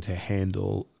going to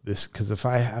handle this. Because if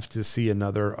I have to see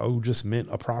another, just mint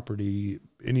a property,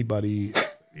 anybody,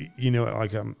 you know,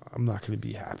 like I'm not going to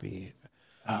be happy.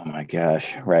 Oh my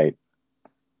gosh. Right.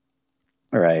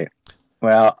 Right.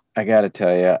 Well, I got to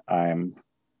tell you,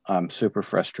 I'm super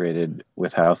frustrated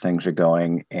with how things are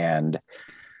going, and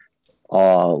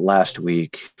last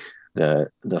week the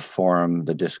forum,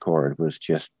 the Discord was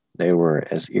just, they were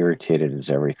as irritated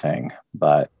as everything.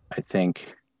 But I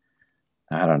think,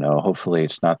 I don't know, hopefully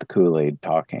it's not the Kool-Aid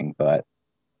talking, but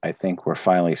I think we're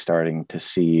finally starting to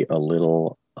see a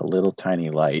little tiny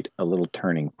light, a little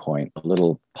turning point, a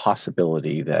little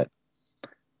possibility that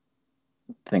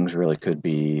things really could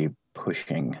be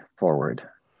pushing forward.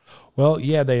 Well,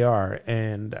 yeah, they are.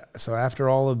 And so after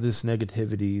all of this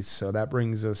negativity, so that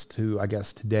brings us to, I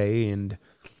guess, today. And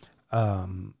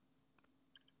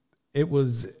it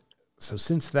was, so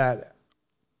since that,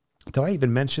 did I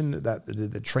even mention that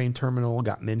the train terminal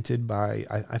got minted by,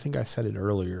 I think I said it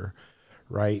earlier,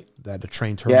 right? That a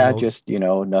train terminal. Yeah, just,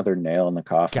 another nail in the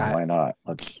coffin. Why not?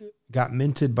 Got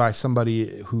minted by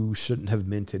somebody who shouldn't have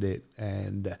minted it.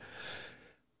 And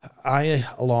I,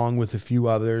 along with a few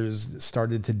others,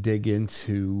 started to dig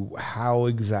into how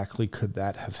exactly could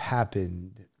that have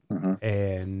happened. Mm-hmm.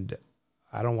 And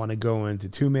I don't want to go into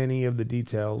too many of the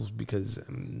details because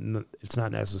it's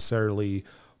not necessarily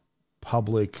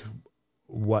public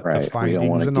what the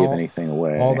findings and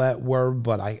all that were,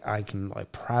 but I can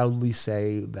proudly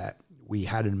say that we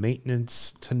had a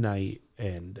maintenance tonight,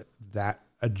 and that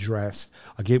addressed,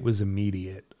 it was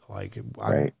immediate.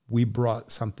 We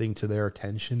brought something to their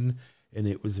attention, and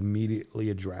it was immediately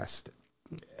addressed,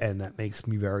 and that makes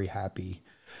me very happy.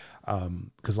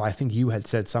 Because I think you had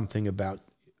said something about,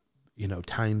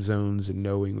 time zones and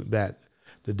knowing that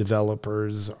the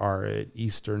developers are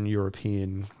Eastern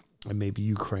European and maybe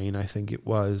Ukraine, I think it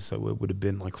was. So it would have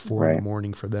been 4 in the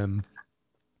morning for them.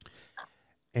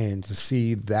 And to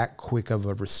see that quick of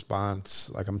a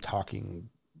response, I'm talking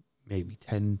maybe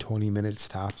 10, 20 minutes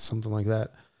tops, something like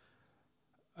that.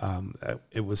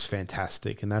 It was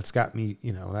fantastic. And that's got me,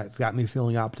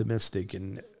 feeling optimistic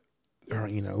and,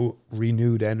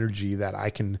 renewed energy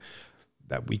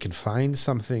that we can find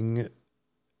something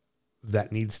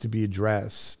that needs to be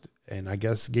addressed. And I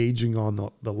guess gauging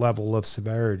on the level of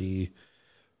severity,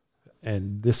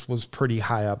 and this was pretty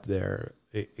high up there,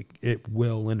 it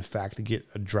will in fact get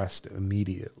addressed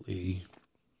immediately.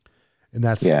 And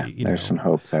that's, there's some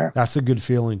hope there. That's a good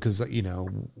feeling because,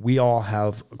 we all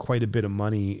have quite a bit of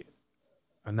money.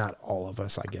 Not all of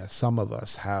us, I guess. Some of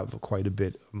us have quite a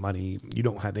bit of money. You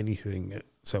don't have anything,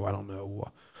 so I don't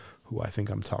know who I think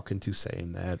I'm talking to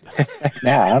saying that.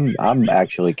 Yeah, I'm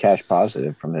actually cash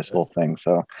positive from this whole thing.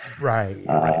 So right.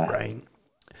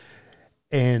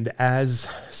 And as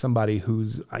somebody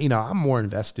who's, I'm more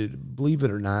invested, believe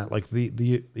it or not,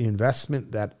 the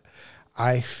investment that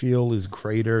I feel is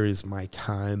greater is my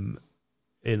time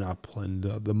in Upland.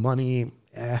 The money,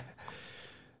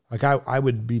 I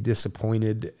would be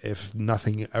disappointed if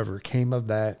nothing ever came of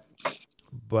that,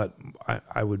 but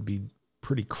I would be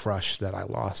pretty crushed that I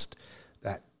lost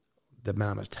the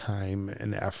amount of time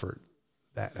and effort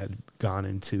that had gone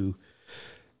into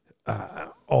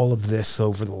all of this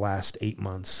over the last 8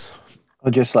 months.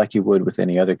 Well, just like you would with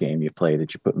any other game you play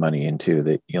that you put money into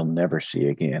that you'll never see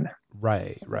again.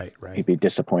 Right. You'd be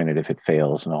disappointed if it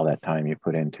fails and all that time you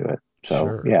put into it. So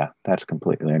sure. Yeah, that's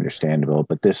completely understandable.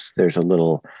 But there's a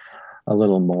little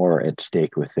more at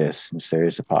stake with this, since there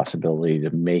is a possibility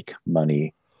to make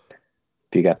money.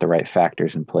 If you got the right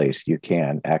factors in place, you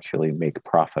can actually make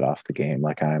profit off the game.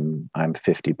 I'm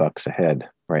 $50 ahead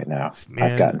right now.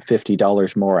 Man, I've gotten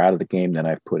 $50 more out of the game than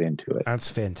I've put into it. That's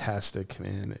fantastic,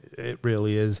 man. It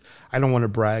really is. I don't want to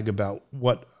brag about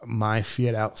what my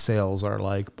fiat out sales are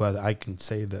like, but I can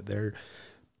say that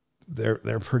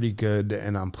they're pretty good,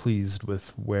 and I'm pleased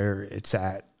with where it's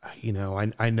at.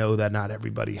 I know that not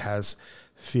everybody has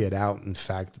fiat out. In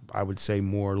fact, I would say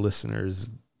more listeners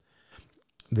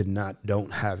than not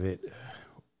don't have it.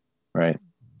 Right.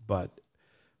 But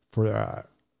for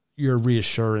your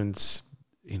reassurance,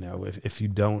 if you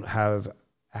don't have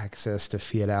access to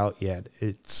fiat out yet,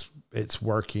 it's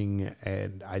working,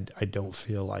 and I don't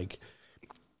feel like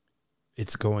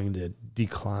it's going to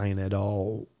decline at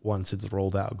all once it's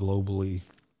rolled out globally.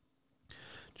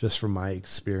 Just from my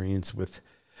experience with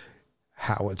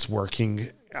how it's working,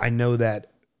 I know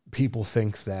that people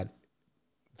think that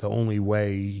the only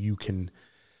way you can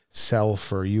sell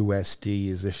for USD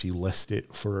is if you list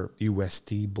it for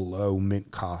USD below mint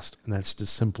cost, and that's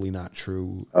just simply not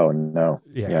true. Oh no.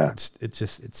 Yeah. It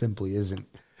simply isn't.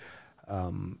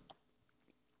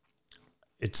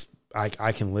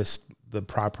 I can list the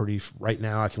property right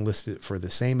now. I can list it for the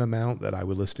same amount that I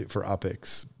would list it for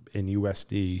UpX in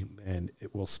USD, and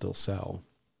it will still sell.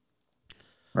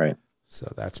 Right.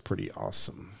 So that's pretty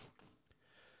awesome.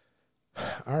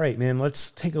 All right, man,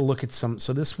 let's take a look at some.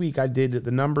 So this week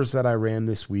the numbers that I ran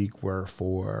this week were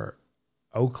for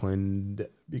Oakland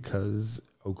because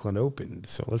Oakland opened.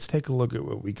 So let's take a look at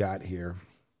what we got here.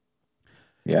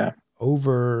 Yeah.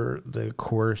 Over the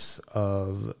course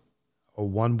of a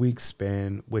 1 week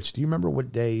span, which, do you remember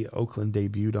what day Oakland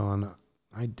debuted on?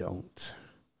 I don't.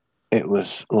 It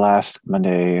was last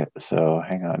Monday. So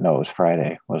hang on. No, it was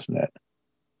Friday, wasn't it?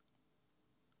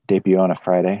 Debut on a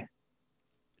Friday.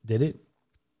 Did it?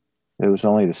 It was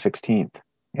only the 16th.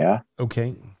 Yeah.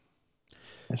 Okay.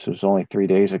 This was only 3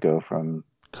 days ago from.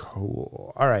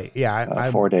 Cool. All right.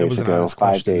 Yeah. 4 days ago,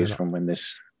 5 days from when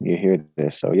you hear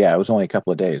this. So yeah, it was only a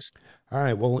couple of days. All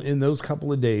right. Well, in those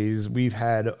couple of days, we've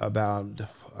had about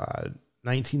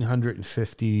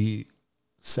 1,950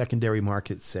 secondary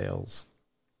market sales,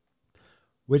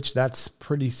 which that's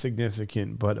pretty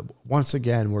significant. But once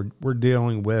again, we're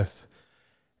dealing with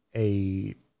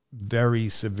a very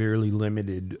severely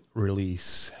limited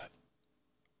release,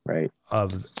 right,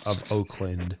 of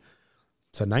Oakland.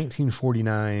 So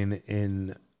 1949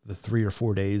 in the 3 or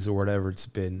 4 days or whatever it's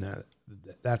been.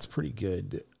 That's pretty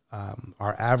good.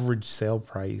 Our average sale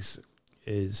price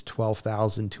is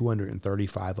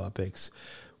 12,235 UPIX,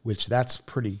 which that's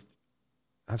pretty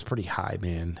high,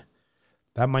 man.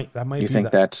 That might you be.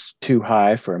 Think that's too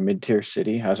high for a mid-tier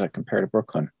city? How's that compare to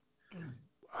Brooklyn?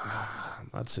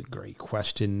 That's a great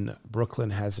question. Brooklyn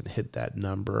hasn't hit that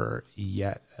number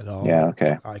yet at all. Yeah,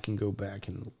 okay. I can go back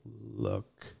and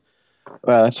look.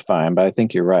 Well, that's fine, but I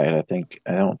think you're right. I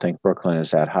don't think Brooklyn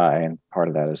is that high, and part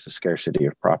of that is the scarcity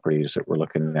of properties that we're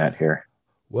looking at here.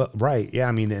 Well, right, yeah.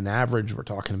 I mean, an average we're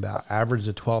talking about average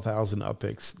of 12,000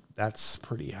 UPIX. That's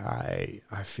pretty high.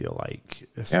 I feel like,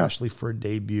 especially for a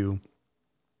debut.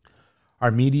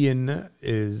 Our median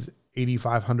is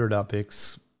 8,500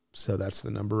 UPIX, so that's the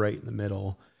number right in the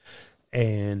middle,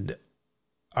 and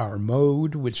our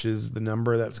mode, which is the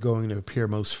number that's going to appear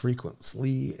most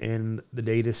frequently in the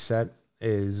data set,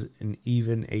 is an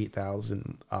even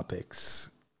 8,000 UPIX.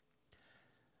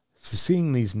 So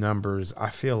seeing these numbers, I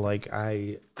feel like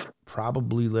I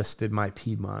probably listed my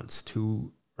Piedmonts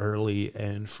too early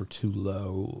and for too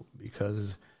low,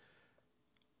 because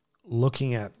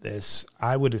looking at this,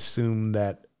 I would assume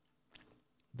that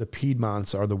the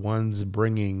Piedmonts are the ones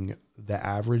bringing the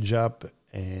average up,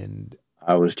 and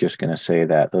I was just going to say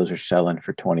that those are selling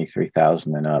for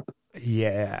 23,000 and up.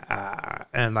 Yeah,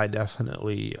 and I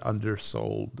definitely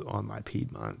undersold on my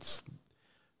Piedmonts.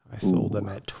 I sold them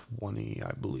at 20,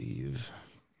 I believe.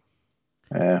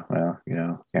 Yeah, well,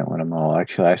 can't win them all.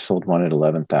 Actually, I sold one at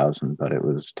 11,000, but it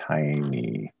was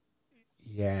tiny.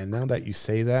 Yeah, now that you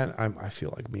say that, I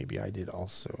feel like maybe I did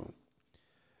also.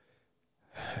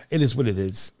 It is what it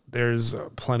is. There's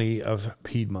plenty of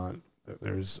Piedmont.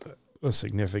 There's a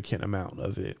significant amount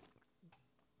of it.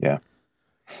 Yeah.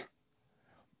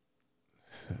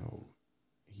 So,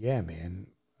 yeah, man.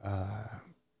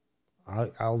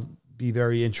 I'll be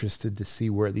very interested to see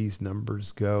where these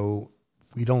numbers go.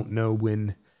 We don't know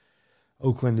when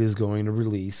Oakland is going to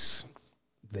release.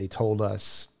 They told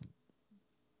us,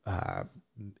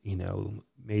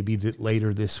 maybe that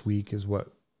later this week is what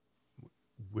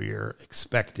we're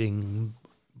expecting,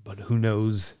 but who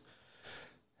knows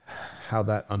how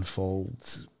that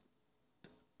unfolds.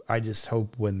 I just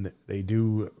hope when they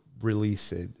do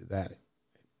release it that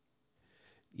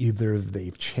either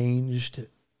they've changed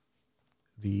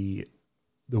the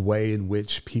way in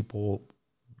which people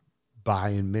buy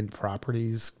and mint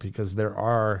properties, because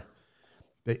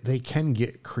they can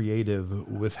get creative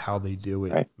with how they do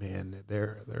it, right. Man.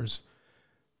 There's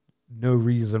no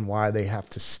reason why they have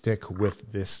to stick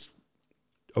with this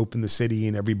open the city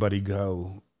and everybody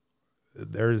go.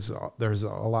 There's a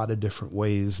lot of different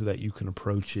ways that you can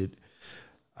approach it.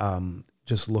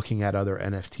 Just looking at other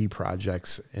NFT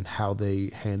projects and how they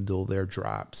handle their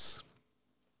drops.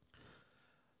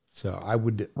 So I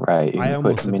would, right. You can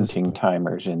put minting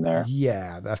timers in there.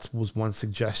 Yeah, that was one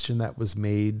suggestion that was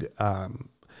made. I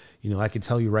can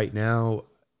tell you right now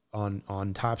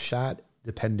on Top Shot,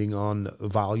 depending on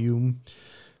volume,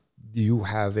 you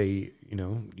have a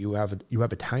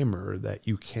timer that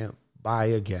you can't buy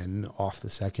again off the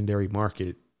secondary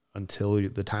market until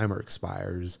the timer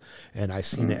expires. And I've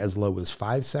seen it as low as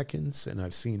 5 seconds, and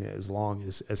I've seen it as long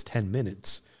as 10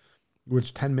 minutes,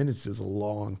 which 10 minutes is a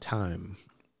long time.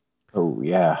 Oh,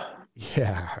 yeah.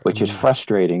 Yeah. Which is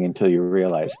frustrating until you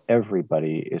realize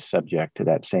everybody is subject to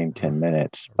that same 10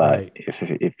 minutes. But right.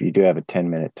 if you do have a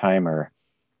 10-minute timer,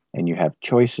 and you have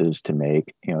choices to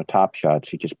make. Top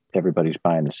Shots, everybody's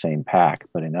buying the same pack,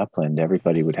 but in Upland,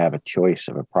 everybody would have a choice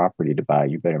of a property to buy.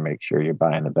 You better make sure you're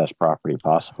buying the best property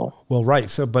possible. Well, right.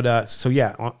 So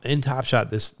yeah, in Top Shot,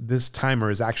 this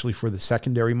timer is actually for the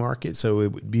secondary market, so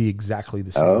it would be exactly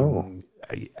the same. Oh,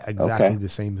 okay. The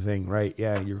same thing, right?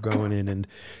 Yeah, you're going in and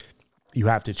you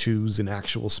have to choose an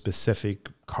actual specific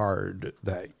card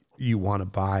that you want to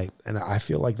buy, and I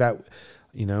feel like that,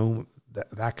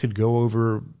 that could go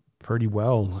over pretty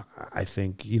well. I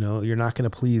think, you're not going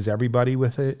to please everybody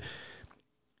with it.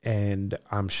 And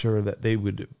I'm sure that they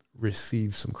would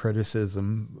receive some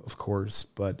criticism, of course,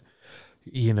 but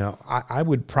I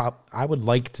would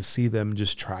like to see them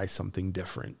just try something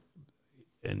different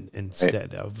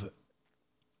instead of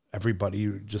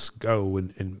everybody just go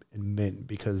and mint,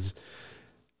 because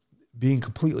being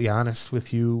completely honest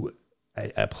with you,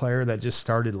 a player that just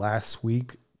started last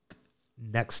week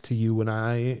next to you and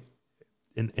I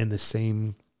in on the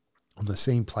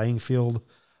same playing field,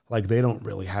 like they don't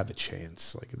really have a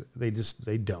chance. Like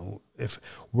they don't. If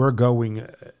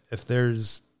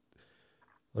there's,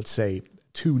 let's say,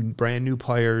 two brand new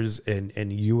players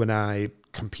and you and I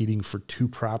competing for two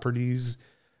properties,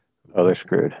 oh, they're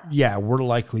screwed. Yeah, we're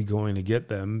likely going to get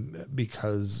them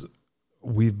because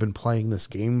we've been playing this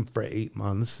game for 8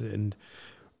 months, and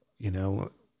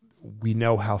we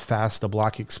know how fast a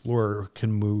block explorer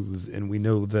can move, and we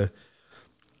know the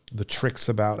tricks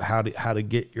about how to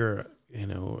get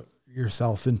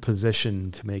yourself in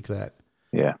position to make that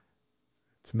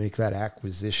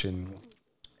acquisition.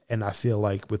 And I feel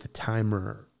like with the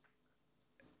timer,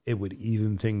 it would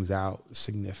even things out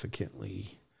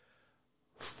significantly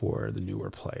for the newer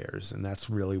players, and that's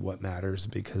really what matters,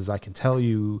 because I can tell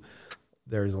you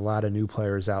there's a lot of new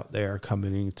players out there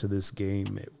coming into this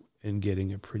game and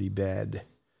getting a pretty bad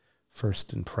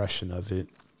first impression of it.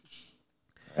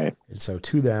 Right. And so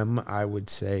to them, I would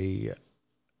say,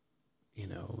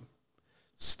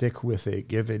 stick with it.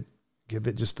 Give it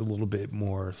just a little bit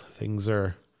more. Things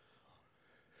are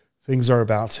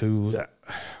about to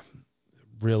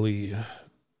really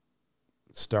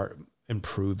start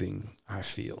improving, I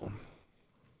feel.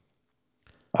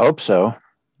 I hope so.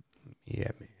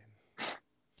 Yeah, man.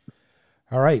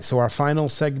 All right, so our final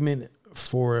segment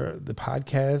for the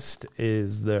podcast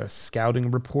is the scouting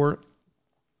report.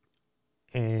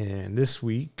 And this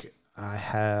week I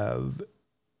have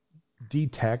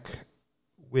D-Tech,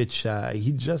 which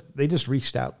they just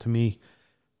reached out to me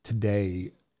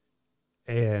today.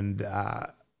 And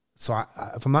so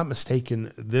if I'm not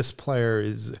mistaken, this player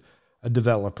is a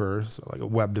developer, so like a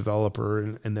web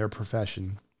developer in their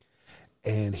profession.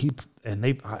 And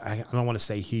they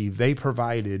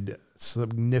provided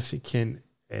significant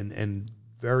and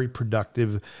very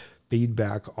productive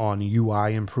feedback on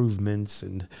UI improvements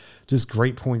and just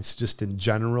great points just in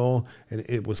general. And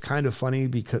it was kind of funny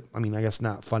because, I guess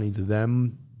not funny to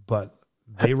them, but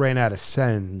they ran out of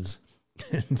sends.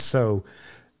 And so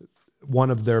one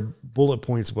of their bullet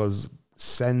points was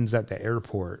sends at the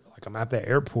airport. Like, I'm at the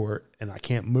airport and I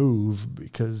can't move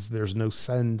because there's no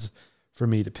sends for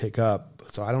me to pick up.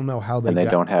 So I don't know how they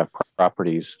don't have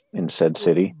properties in said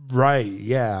city. Right.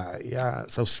 Yeah.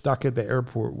 So stuck at the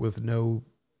airport with no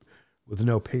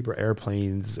paper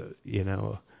airplanes,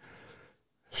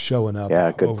 showing up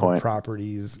over point.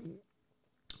 properties.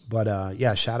 But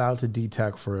shout out to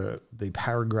D-Tech for the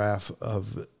paragraph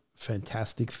of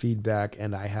fantastic feedback,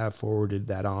 and I have forwarded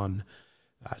that on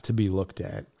to be looked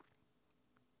at.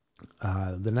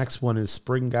 The next one is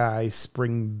Spring Guy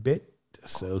Springbit.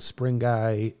 So Spring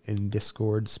Guy in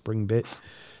Discord, Springbit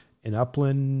in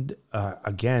Upland,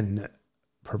 again,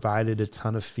 provided a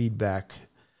ton of feedback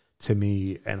to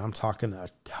me, and I'm talking a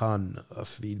ton of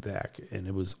feedback, and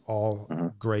it was all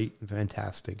great and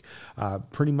fantastic.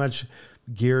 Pretty much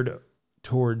geared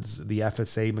towards the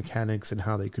FSA mechanics and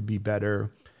how they could be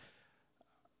better.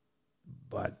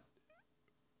 But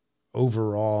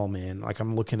overall, man, like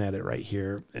I'm looking at it right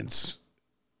here, it's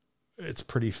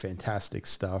pretty fantastic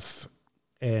stuff.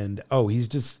 And he's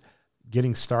just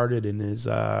getting started in his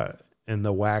in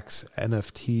the Wax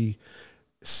NFT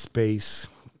space.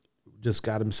 Just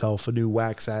got himself a new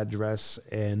Wax address,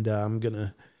 and I'm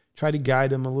gonna try to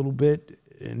guide him a little bit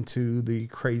into the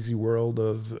crazy world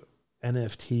of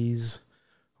NFTs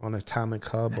on Atomic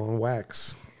Hub on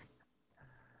Wax.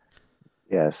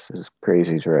 Yes, it's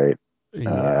crazy's right.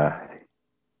 Yeah.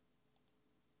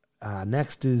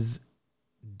 Next is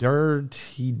Dirt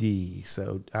TD.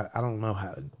 So I don't know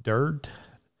how Dirt.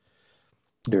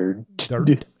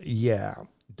 Yeah.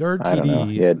 Dirt I don't know.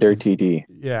 TD. Yeah, Dirt TD.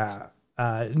 Yeah.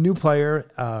 New player,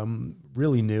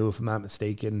 really new, if I'm not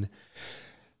mistaken.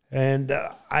 And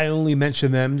I only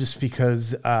mention them just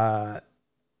because I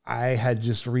had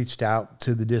just reached out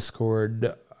to the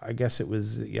Discord. I guess it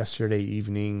was yesterday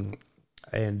evening.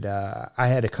 And I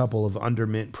had a couple of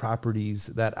undermint properties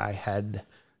that I had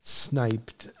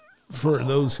sniped. For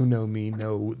those who know me,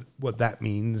 know what that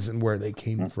means and where they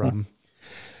came from.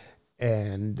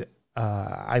 And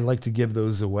I like to give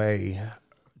those away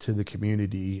to the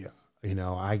community. You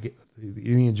know, I get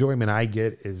the enjoyment I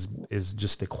get is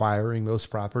just acquiring those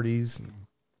properties.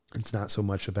 It's not so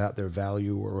much about their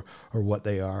value or what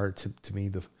they are. To me,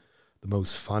 the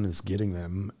most fun is getting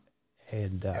them.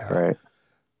 And right.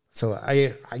 So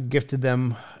I gifted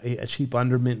them a cheap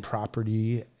undermint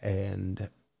property, and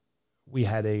we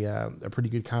had a pretty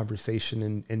good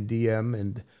conversation in DM,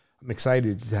 and I'm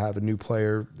excited to have a new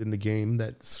player in the game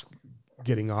that's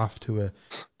getting off to a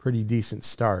pretty decent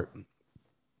start.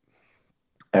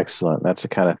 Excellent. That's the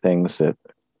kind of things that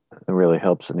really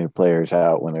helps the new players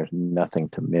out when there's nothing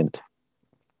to mint.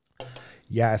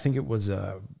 Yeah, I think it was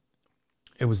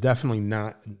definitely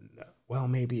not. Well,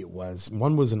 maybe it was.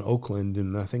 One was in Oakland,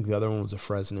 and I think the other one was a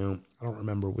Fresno. I don't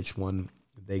remember which one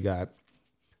they got,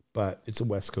 but it's a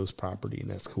West Coast property, and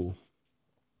that's cool.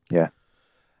 Yeah.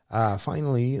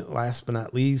 Finally, last but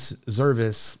not least,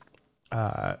 Zervis.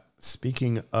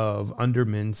 Speaking of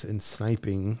undermints and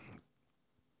sniping,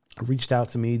 reached out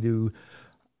to me to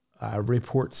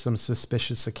report some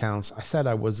suspicious accounts. I said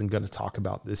I wasn't going to talk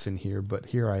about this in here, but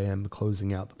here I am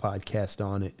closing out the podcast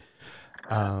on it.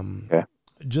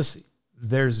 Just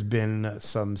there's been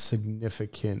some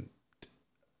significant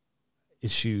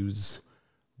issues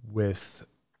with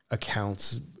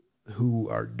accounts who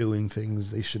are doing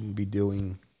things they shouldn't be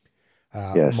doing.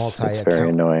 Yes, it's very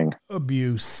annoying.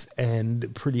 Abuse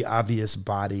and pretty obvious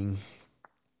botting.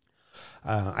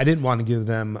 I didn't want to give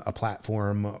them a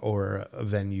platform or a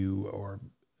venue or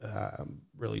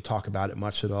really talk about it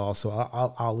much at all, so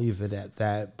I'll leave it at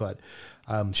that. But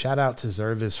shout out to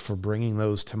Zervis for bringing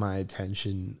those to my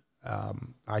attention.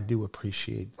 I do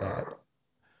appreciate that,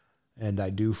 and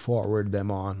I do forward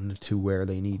them on to where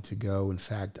they need to go. In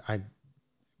fact, I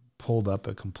pulled up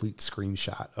a complete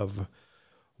screenshot of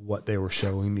what they were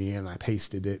showing me, and I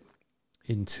pasted it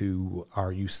into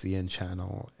our UCN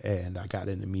channel, and I got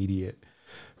an immediate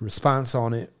response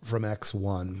on it from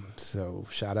X1. So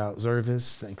shout out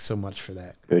Zervis. Thanks so much for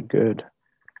that. Good.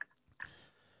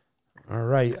 All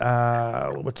right.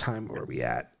 What time were we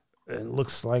at? It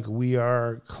looks like we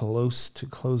are close to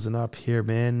closing up here,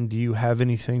 man. Do you have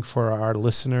anything for our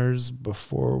listeners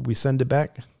before we send it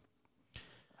back?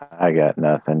 I got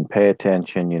nothing. Pay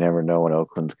attention. You never know when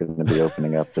Oakland's going to be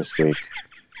opening up this week.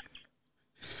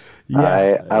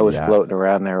 Yeah, I was floating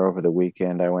around there over the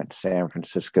weekend. I went to San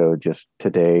Francisco just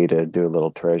today to do a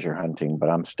little treasure hunting, but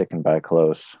I'm sticking by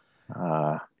close.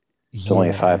 It's only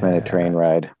a 5-minute train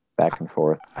ride back and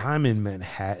forth. I'm in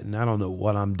Manhattan. I don't know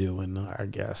what I'm doing, I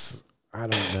guess. I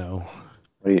don't know.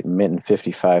 What are you minting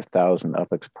 55,000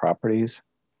 Upix properties?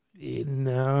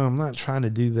 No, I'm not trying to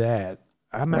do that.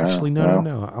 I'm actually,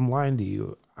 no. I'm lying to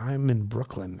you. I'm in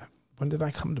Brooklyn. When did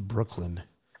I come to Brooklyn?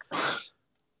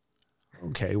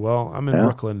 Okay, well, I'm in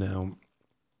Brooklyn now.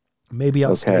 Maybe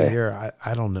I'll stay here.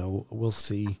 I don't know. We'll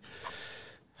see.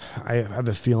 I have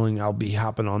a feeling I'll be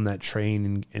hopping on that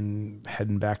train and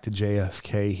heading back to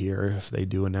JFK here if they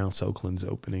do announce Oakland's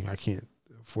opening. I can't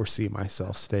foresee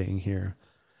myself staying here.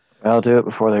 I'll do it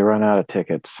before they run out of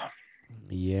tickets.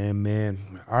 Yeah,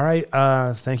 man. All right.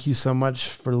 Thank you so much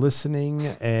for listening,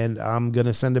 and I'm going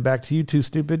to send it back to you too,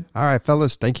 Stupid. All right,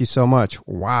 fellas. Thank you so much.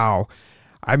 Wow.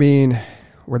 I mean,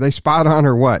 were they spot on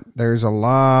or what? There's a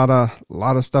lot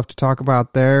of stuff to talk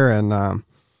about there, and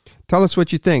tell us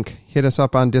what you think. Hit us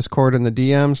up on Discord in the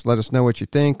DMs. Let us know what you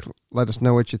think. Let us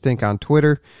know what you think on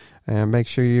Twitter, and make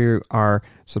sure you are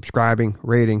subscribing,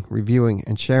 rating, reviewing,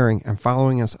 and sharing, and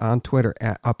following us on Twitter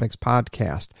at UpX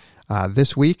Podcast.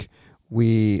 This week,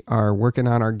 we are working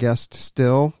on our guest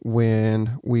still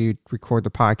when we record the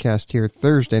podcast here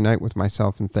Thursday night with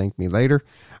myself and Thank Me Later.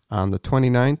 On the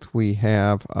 29th, we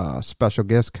have a special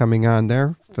guest coming on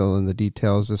there, fill in the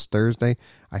details this Thursday.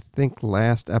 I think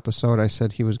last episode I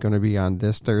said he was going to be on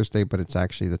this Thursday, but it's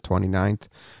actually the 29th.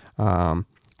 A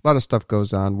lot of stuff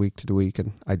goes on week to week,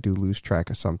 and I do lose track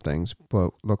of some things,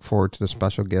 but look forward to the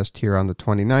special guest here on the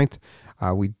 29th.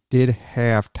 We did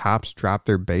have Topps drop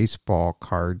their baseball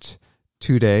cards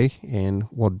today, and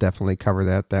we'll definitely cover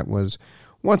that. That was,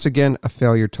 once again, a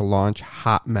failure to launch.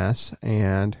 Hot mess.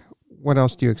 And what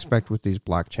else do you expect with these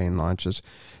blockchain launches?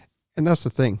 And that's the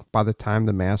thing. By the time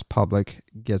the mass public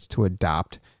gets to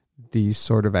adopt these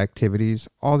sort of activities,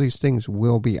 all these things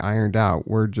will be ironed out.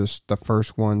 We're just the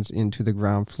first ones into the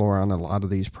ground floor on a lot of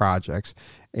these projects,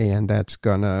 and that's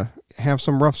gonna have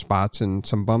some rough spots and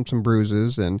some bumps and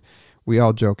bruises, and we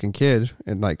all joke and kid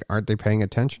and like, aren't they paying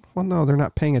attention? Well, no, they're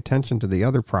not paying attention to the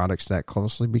other products that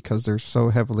closely because they're so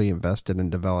heavily invested in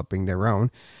developing their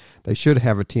own. They should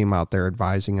have a team out there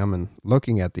advising them and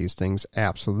looking at these things,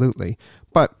 absolutely.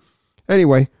 But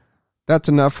anyway, that's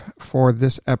enough for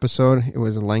this episode. It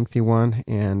was a lengthy one,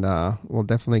 and we'll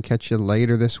definitely catch you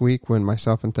later this week when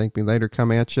myself and Thank Me Later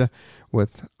come at you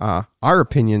with our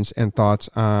opinions and thoughts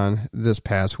on this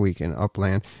past week in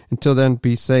Upland. Until then,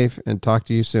 be safe and talk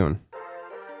to you soon.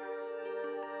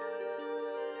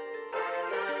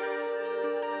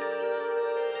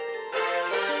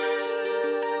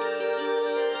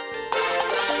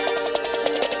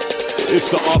 It's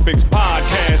the UpX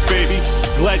Podcast, baby.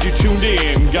 Glad you tuned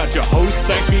in. Got your host,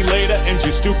 Thank Me Later, and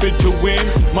you're stupid to win.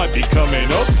 Might be coming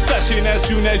obsession as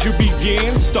soon as you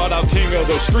begin. Start out king of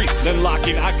the street, then lock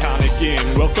in iconic in.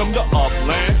 Welcome to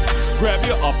Upland. Grab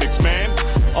your UpX, man.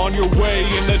 On your way,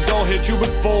 and the door hit you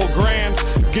with $4 grand.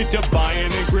 Get to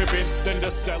buying and gripping, then to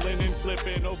selling and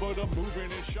flipping over to moving.